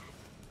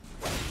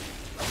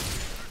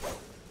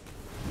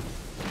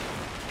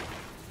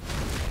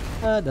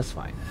 That's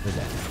fine. We're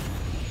dead.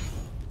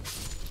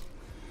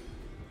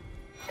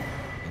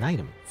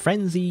 Item.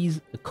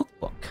 Frenzy's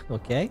cookbook.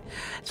 Okay.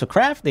 So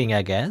crafting,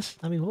 I guess.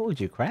 I mean, what would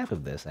you craft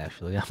of this,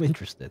 actually? I'm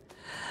interested.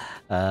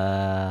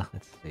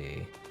 Let's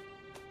see.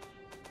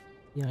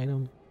 The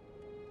item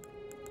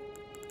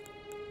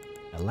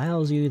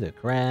allows you to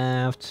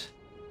craft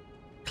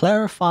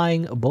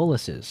clarifying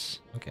boluses.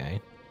 Okay.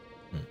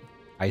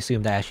 I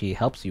assume that actually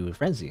helps you with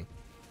frenzy.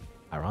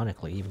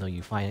 Ironically, even though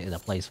you find it in a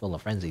place full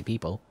of frenzy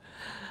people.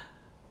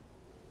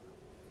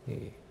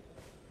 Okay.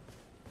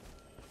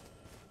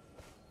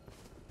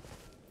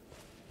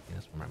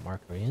 That's where my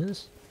marker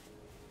is.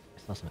 I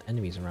saw some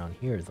enemies around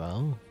here,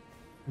 though.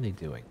 What are they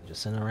doing?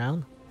 Just sitting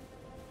around?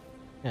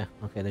 Yeah,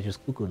 okay, they're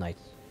just cuckoo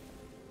knights.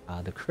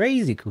 The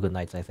crazy cuckoo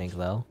knights, I think,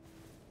 though.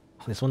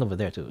 Oh, there's one over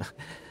there, too.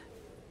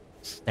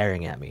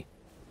 Staring at me.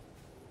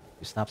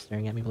 You stop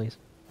staring at me, please?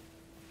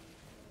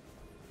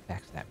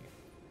 Backstab you.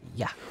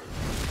 Yeah.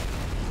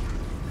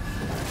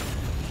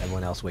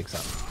 Everyone else wakes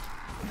up.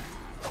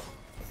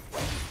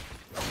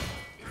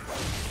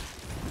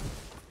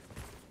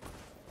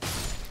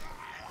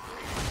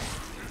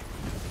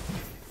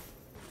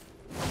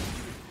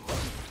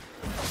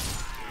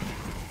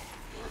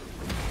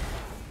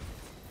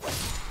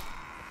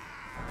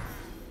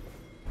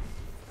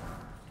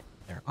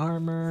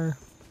 armor.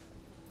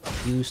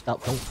 You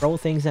stop, don't throw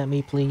things at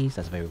me, please.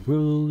 That's very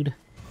rude.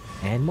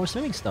 And more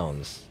swimming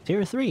stones.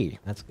 Tier 3.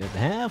 That's good to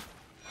have.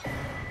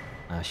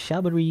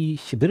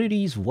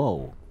 Shibiri's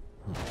Woe.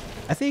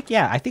 I think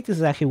this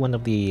is actually one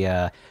of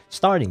the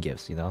starting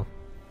gifts, you know?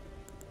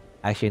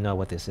 I actually know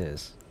what this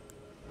is.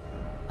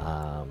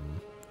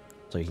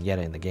 So you can get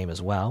it in the game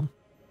as well.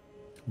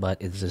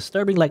 But it's a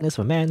disturbing likeness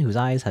of a man whose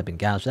eyes have been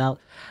gouged out.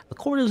 The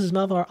corners of his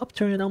mouth are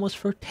upturned in an almost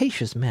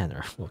flirtatious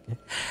manner. Okay.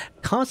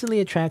 Constantly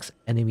attracts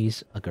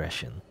enemies'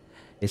 aggression.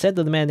 They said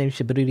that the man named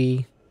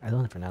Shibiri, I don't know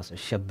how to pronounce it,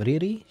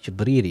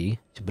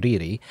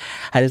 Shibriri,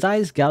 had his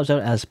eyes gouged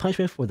out as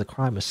punishment for the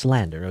crime of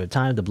slander. Over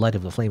time, the blood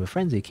of the flame of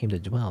frenzy came to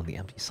dwell in the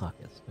empty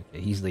sockets.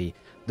 Okay, he's the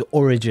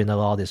origin of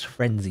all this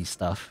frenzy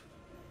stuff,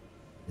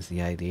 is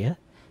the idea.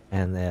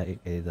 And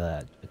it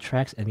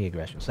attracts enemy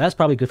aggression. So that's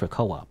probably good for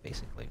co-op,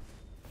 basically.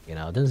 You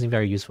know, it doesn't seem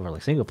very useful for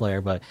like single player,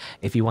 but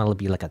if you want to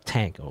be like a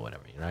tank or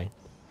whatever, right?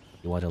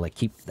 You want to like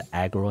keep the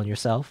aggro on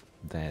yourself,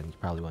 then you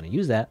probably want to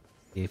use that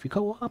if you're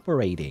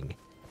cooperating.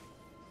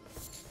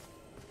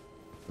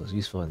 So it's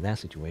useful in that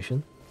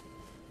situation.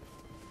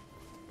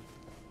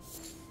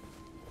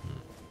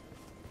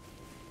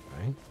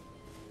 Alright.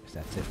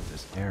 That's it for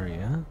this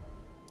area.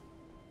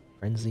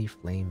 Frenzy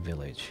Flame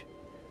Village.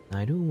 Now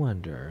I do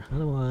wonder, how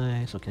do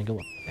I... So can I go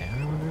up there,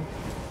 I wonder?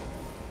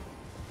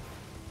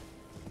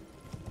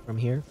 From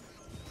here?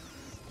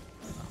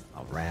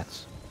 Oh,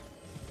 rats.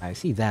 I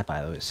see that,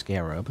 by the way,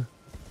 Scarab.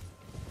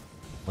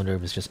 Wonder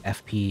if it's just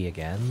FP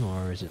again,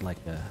 or is it like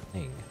a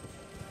thing?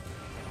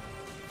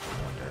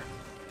 I wonder.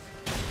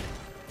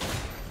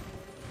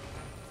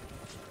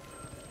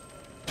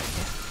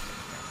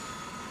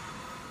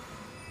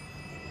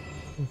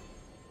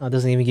 Oh, it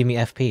doesn't even give me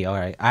FP.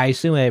 Alright, I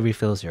assume it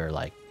refills your,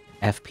 like,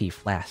 FP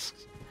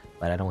flasks.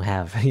 But I don't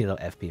have, you know,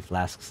 FP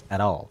flasks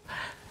at all.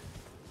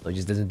 So it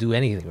just doesn't do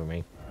anything for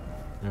me.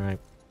 Alright.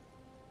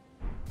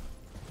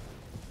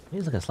 Maybe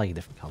it's like a slightly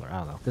different color, I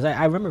don't know. Because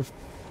I remember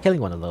killing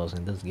one of those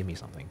and it does give me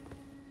something.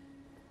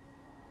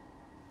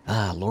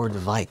 Ah, Lord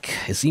Vike.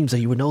 It seems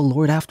that you were no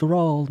lord after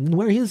all. And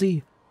where is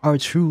he? Our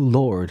true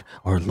lord,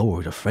 our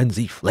lord of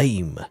frenzy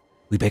flame.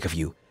 We beg of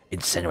you,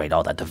 incinerate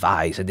all that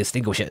divides and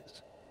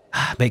distinguishes.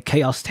 Make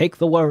chaos take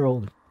the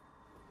world.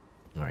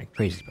 Alright,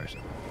 crazy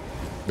person.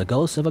 The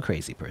ghost of a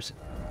crazy person.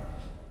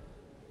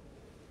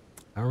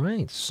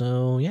 Alright,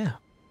 so yeah.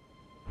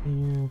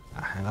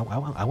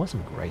 I want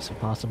some grace if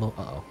possible.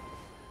 Uh-oh.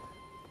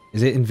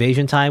 Is it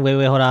invasion time? Wait,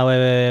 hold on.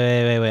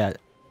 Wait.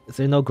 Is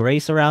there no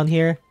grace around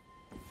here?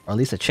 Or at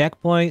least a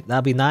checkpoint?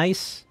 That'd be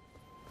nice.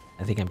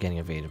 I think I'm getting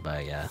invaded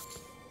by an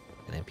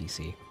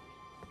NPC.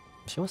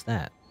 Show us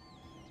that.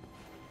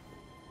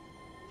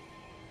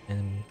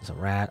 And there's a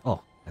rat.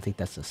 Oh, I think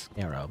that's a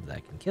scarab that I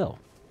can kill.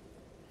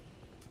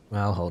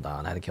 Well, hold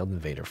on. I had to kill the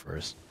invader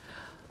first.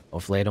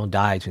 Hopefully I don't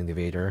die to the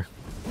invader.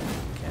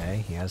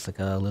 Okay, he has like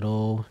a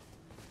little...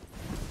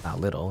 Not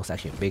little, it's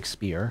actually a big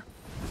spear.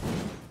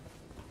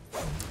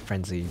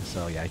 Frenzy,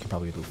 so yeah, I can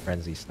probably do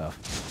frenzy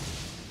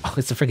stuff. Oh,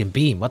 it's a freaking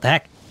beam, what the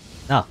heck?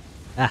 No.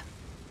 Ah.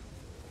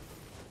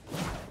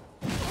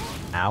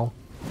 Ow.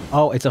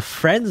 Oh, it's a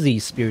frenzy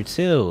spear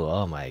too.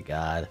 Oh my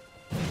god.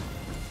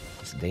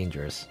 It's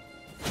dangerous.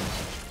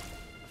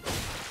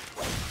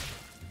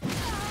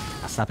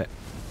 Ah, stop it.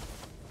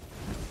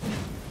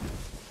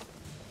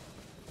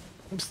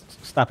 Oops,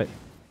 stop it.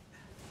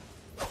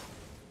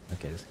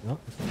 Okay, no.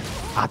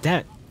 Ah, damn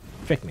it!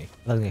 Tricked me.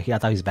 I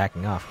thought he was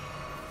backing off.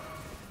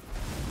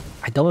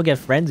 I don't get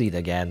frenzied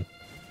again.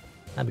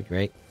 That'd be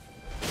great.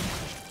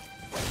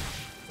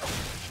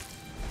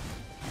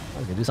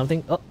 I'm gonna do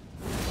something. Oh.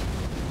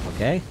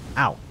 Okay.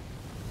 Ow.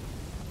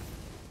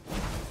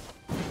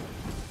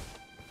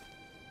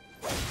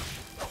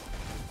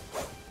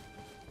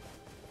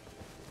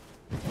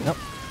 Nope.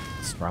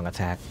 Strong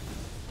attack.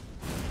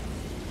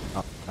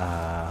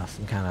 Oh,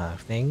 some kind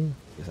of thing.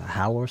 Is it a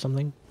howl or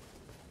something?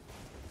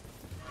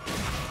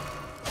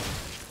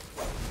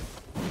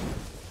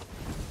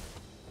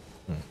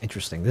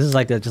 Interesting. This is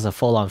like just a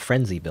full-on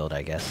frenzy build,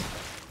 I guess.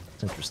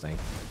 It's interesting.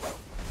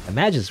 The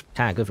magic's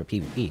kind of good for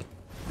PvP.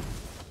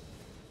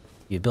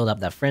 You build up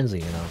that frenzy,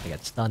 you know, if they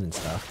get stunned and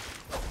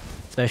stuff.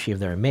 Especially if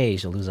they're a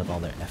mage, they'll lose up all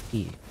their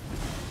FP.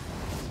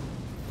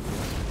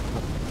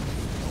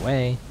 Oh,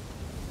 away.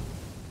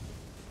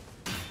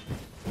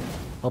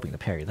 Hoping to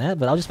parry that,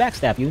 but I'll just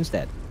backstab you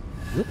instead.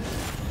 Whoop.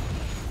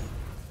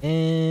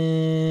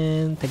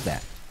 And take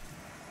that.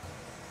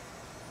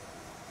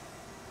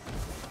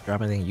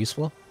 Drop anything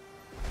useful?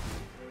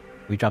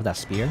 We dropped that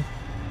spear?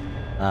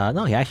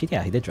 No,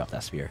 he did drop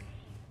that spear.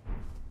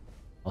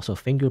 Also,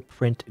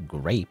 fingerprint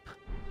grape.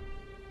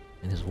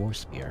 And his war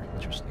spear.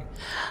 Interesting.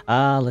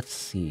 Let's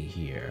see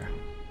here.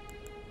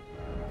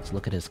 Let's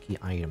look at his key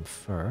item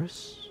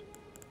first.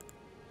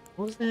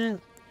 What was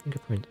that?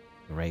 Fingerprint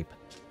grape.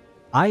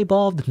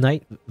 Eyeballed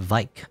Night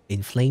Vike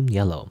in flame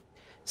yellow.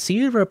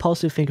 Seared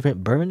repulsive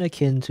fingerprint burned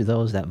akin to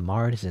those that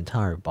marred his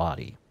entire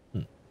body.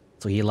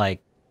 So he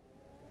like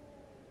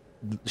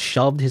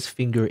shoved his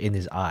finger in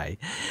his eye.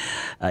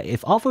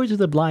 If offered to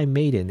the blind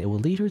maiden, it will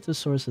lead her to the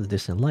source of the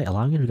distant light,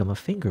 allowing her to become a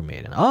finger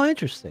maiden. Oh,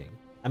 interesting.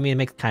 I mean,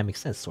 it kind of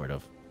makes sense, sort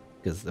of.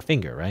 Because the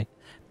finger, right?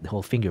 The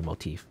whole finger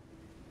motif.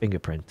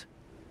 Fingerprint.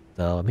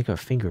 So make her a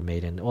finger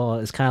maiden. Well,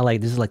 it's kind of like,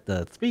 this is like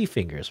the 3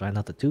 fingers, right?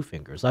 Not the 2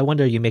 fingers. So I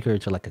wonder, you make her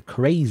into like a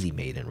crazy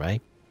maiden,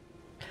 right?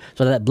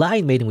 So that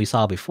blind maiden we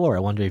saw before, I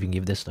wonder if you can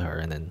give this to her,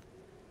 and then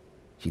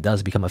she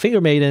does become a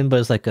finger maiden, but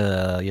it's like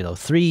a,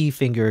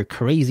 3-finger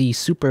crazy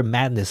super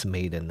madness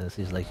maiden.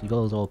 She's like, she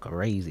goes all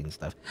crazy and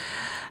stuff.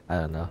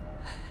 I don't know.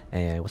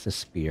 And what's this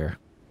spear?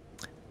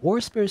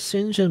 War spear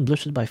singed and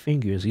blistered by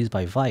fingers used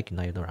by Vike,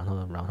 knight of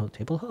the round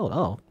table hold.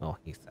 Oh, well,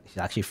 he's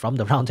actually from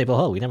the round table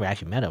hold. We never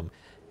actually met him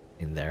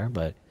in there,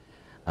 but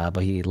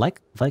he,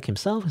 like Vike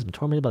himself, has been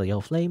tormented by the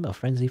yellow flame, a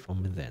frenzy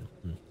from within.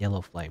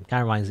 Yellow flame.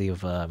 Kind of reminds me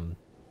of,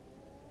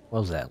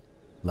 what was that?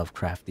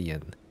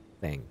 Lovecraftian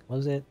thing. What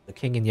was it? The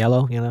King in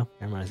Yellow, you know?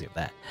 It reminds me of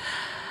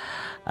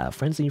that.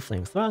 Frenzy,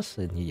 Flame Thrust,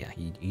 and yeah,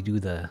 he do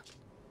the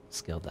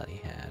skill that he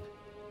had.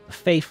 The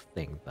Faith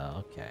thing,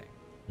 though, okay.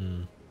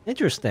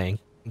 Interesting.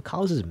 It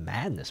causes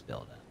madness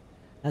buildup.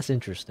 That's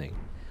interesting.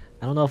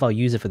 I don't know if I'll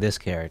use it for this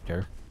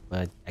character,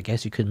 but I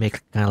guess you could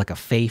make kind of like a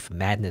Faith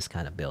madness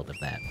kind of build of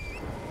that.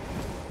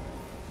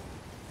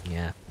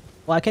 Yeah.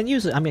 Well, I can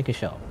use it. I mean, I can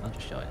show it. I'll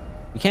just show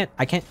it.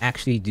 I can't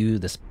actually do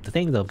the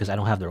thing, though, because I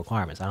don't have the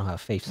requirements. I don't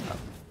have Faith stuff.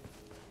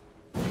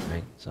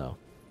 Right, so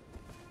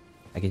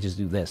I can just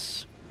do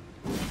this.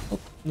 Oh,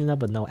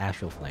 but no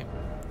actual flame.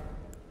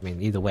 I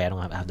mean, either way, I don't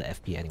have the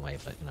FP anyway,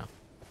 but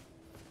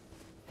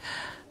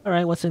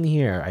Alright, what's in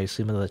here? I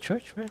assume another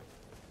church, right?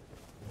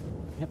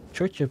 Yep,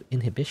 Church of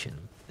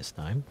Inhibition this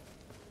time.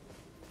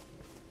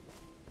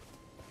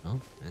 Oh,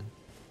 man.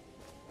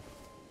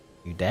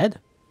 You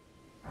dead?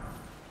 I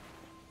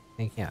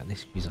think, yeah,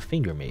 she's a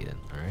finger maiden,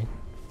 alright?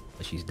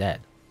 But she's dead.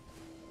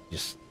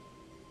 Just...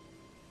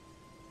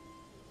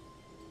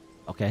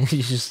 Okay,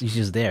 she's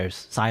just there,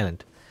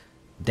 silent.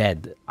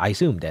 Dead. I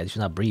assume dead. She's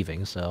not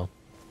breathing, so...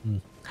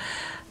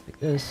 Like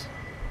this.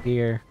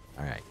 Here.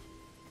 Alright.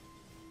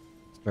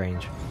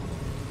 Strange.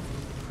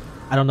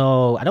 I don't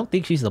know. I don't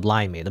think she's the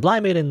blind maiden. The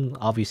blind maiden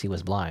obviously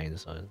was blind,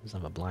 so it doesn't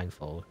have a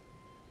blindfold.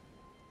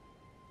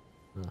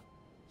 Just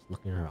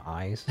looking in her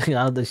eyes. I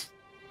don't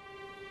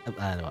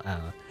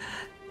know.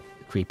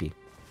 Creepy.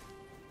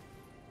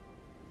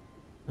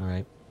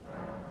 Alright.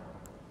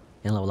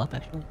 Can I level up,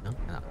 actually? No?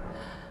 No.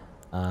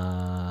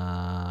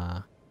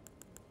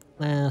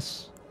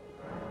 Class.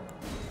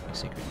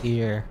 Secret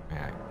here.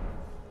 Alright.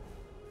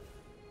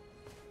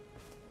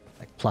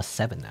 Like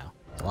 +7 now.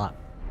 It's a lot.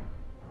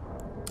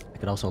 I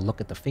could also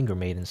look at the finger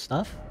maiden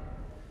stuff.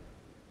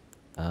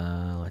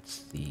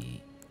 Let's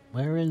see.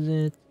 Where is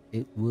it?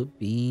 It would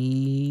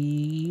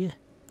be...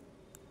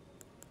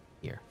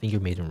 here. Finger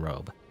maiden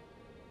robe.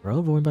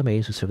 Robe worn by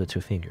maidens who serve the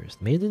 2 fingers.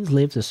 The maidens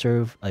live to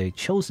serve a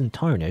chosen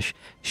Tarnished,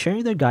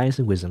 sharing their guidance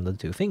and wisdom of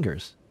the 2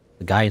 fingers.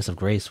 The guidance of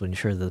grace would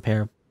ensure that the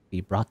pair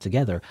be brought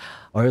together,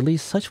 or at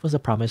least such was the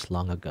promise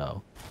long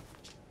ago.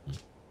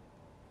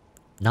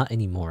 Not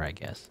anymore, I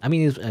guess. I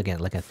mean, it's, again,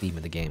 like a theme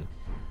of the game,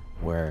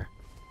 where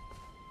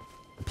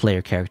the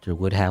player character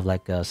would have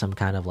like some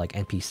kind of like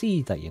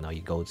NPC that,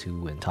 you go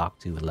to and talk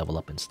to and level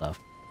up and stuff.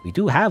 We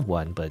do have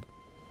one, but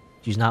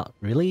she's not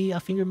really a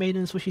finger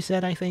maiden, is what she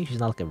said, I think. She's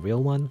not like a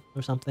real one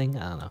or something.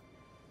 I don't know.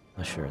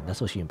 Not sure.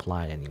 That's what she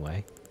implied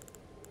anyway.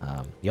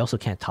 You also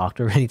can't talk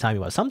to her anytime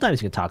you want.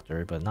 Sometimes you can talk to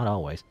her, but not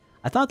always.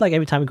 I thought like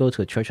every time we go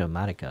to a Church of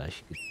Marika,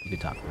 you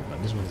could talk to her,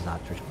 but this one's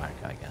not Church of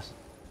Marika, I guess.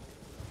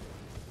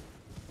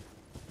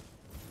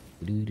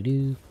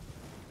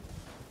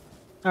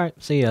 Alright,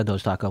 see ya,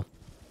 Doge Taco.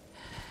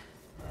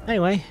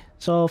 Anyway,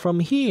 so from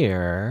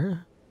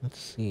here, let's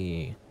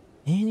see.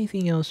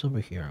 Anything else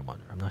over here, I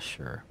wonder? I'm not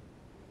sure.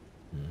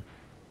 I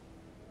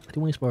think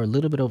we explore a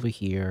little bit over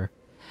here.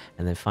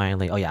 And then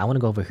finally, oh yeah, I want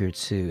to go over here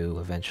too,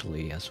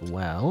 eventually as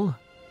well.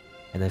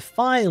 And then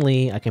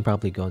finally, I can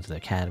probably go into the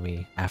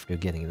academy after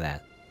getting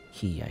that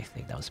key, I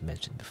think that was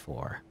mentioned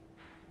before.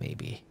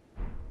 Maybe.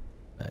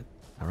 But,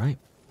 alright.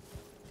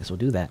 Guess we'll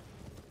do that.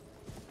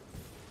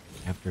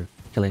 After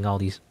killing all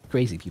these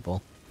crazy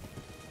people.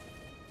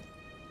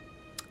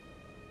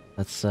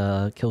 Let's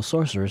kill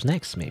sorcerers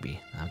next, maybe.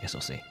 I guess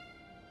we'll see.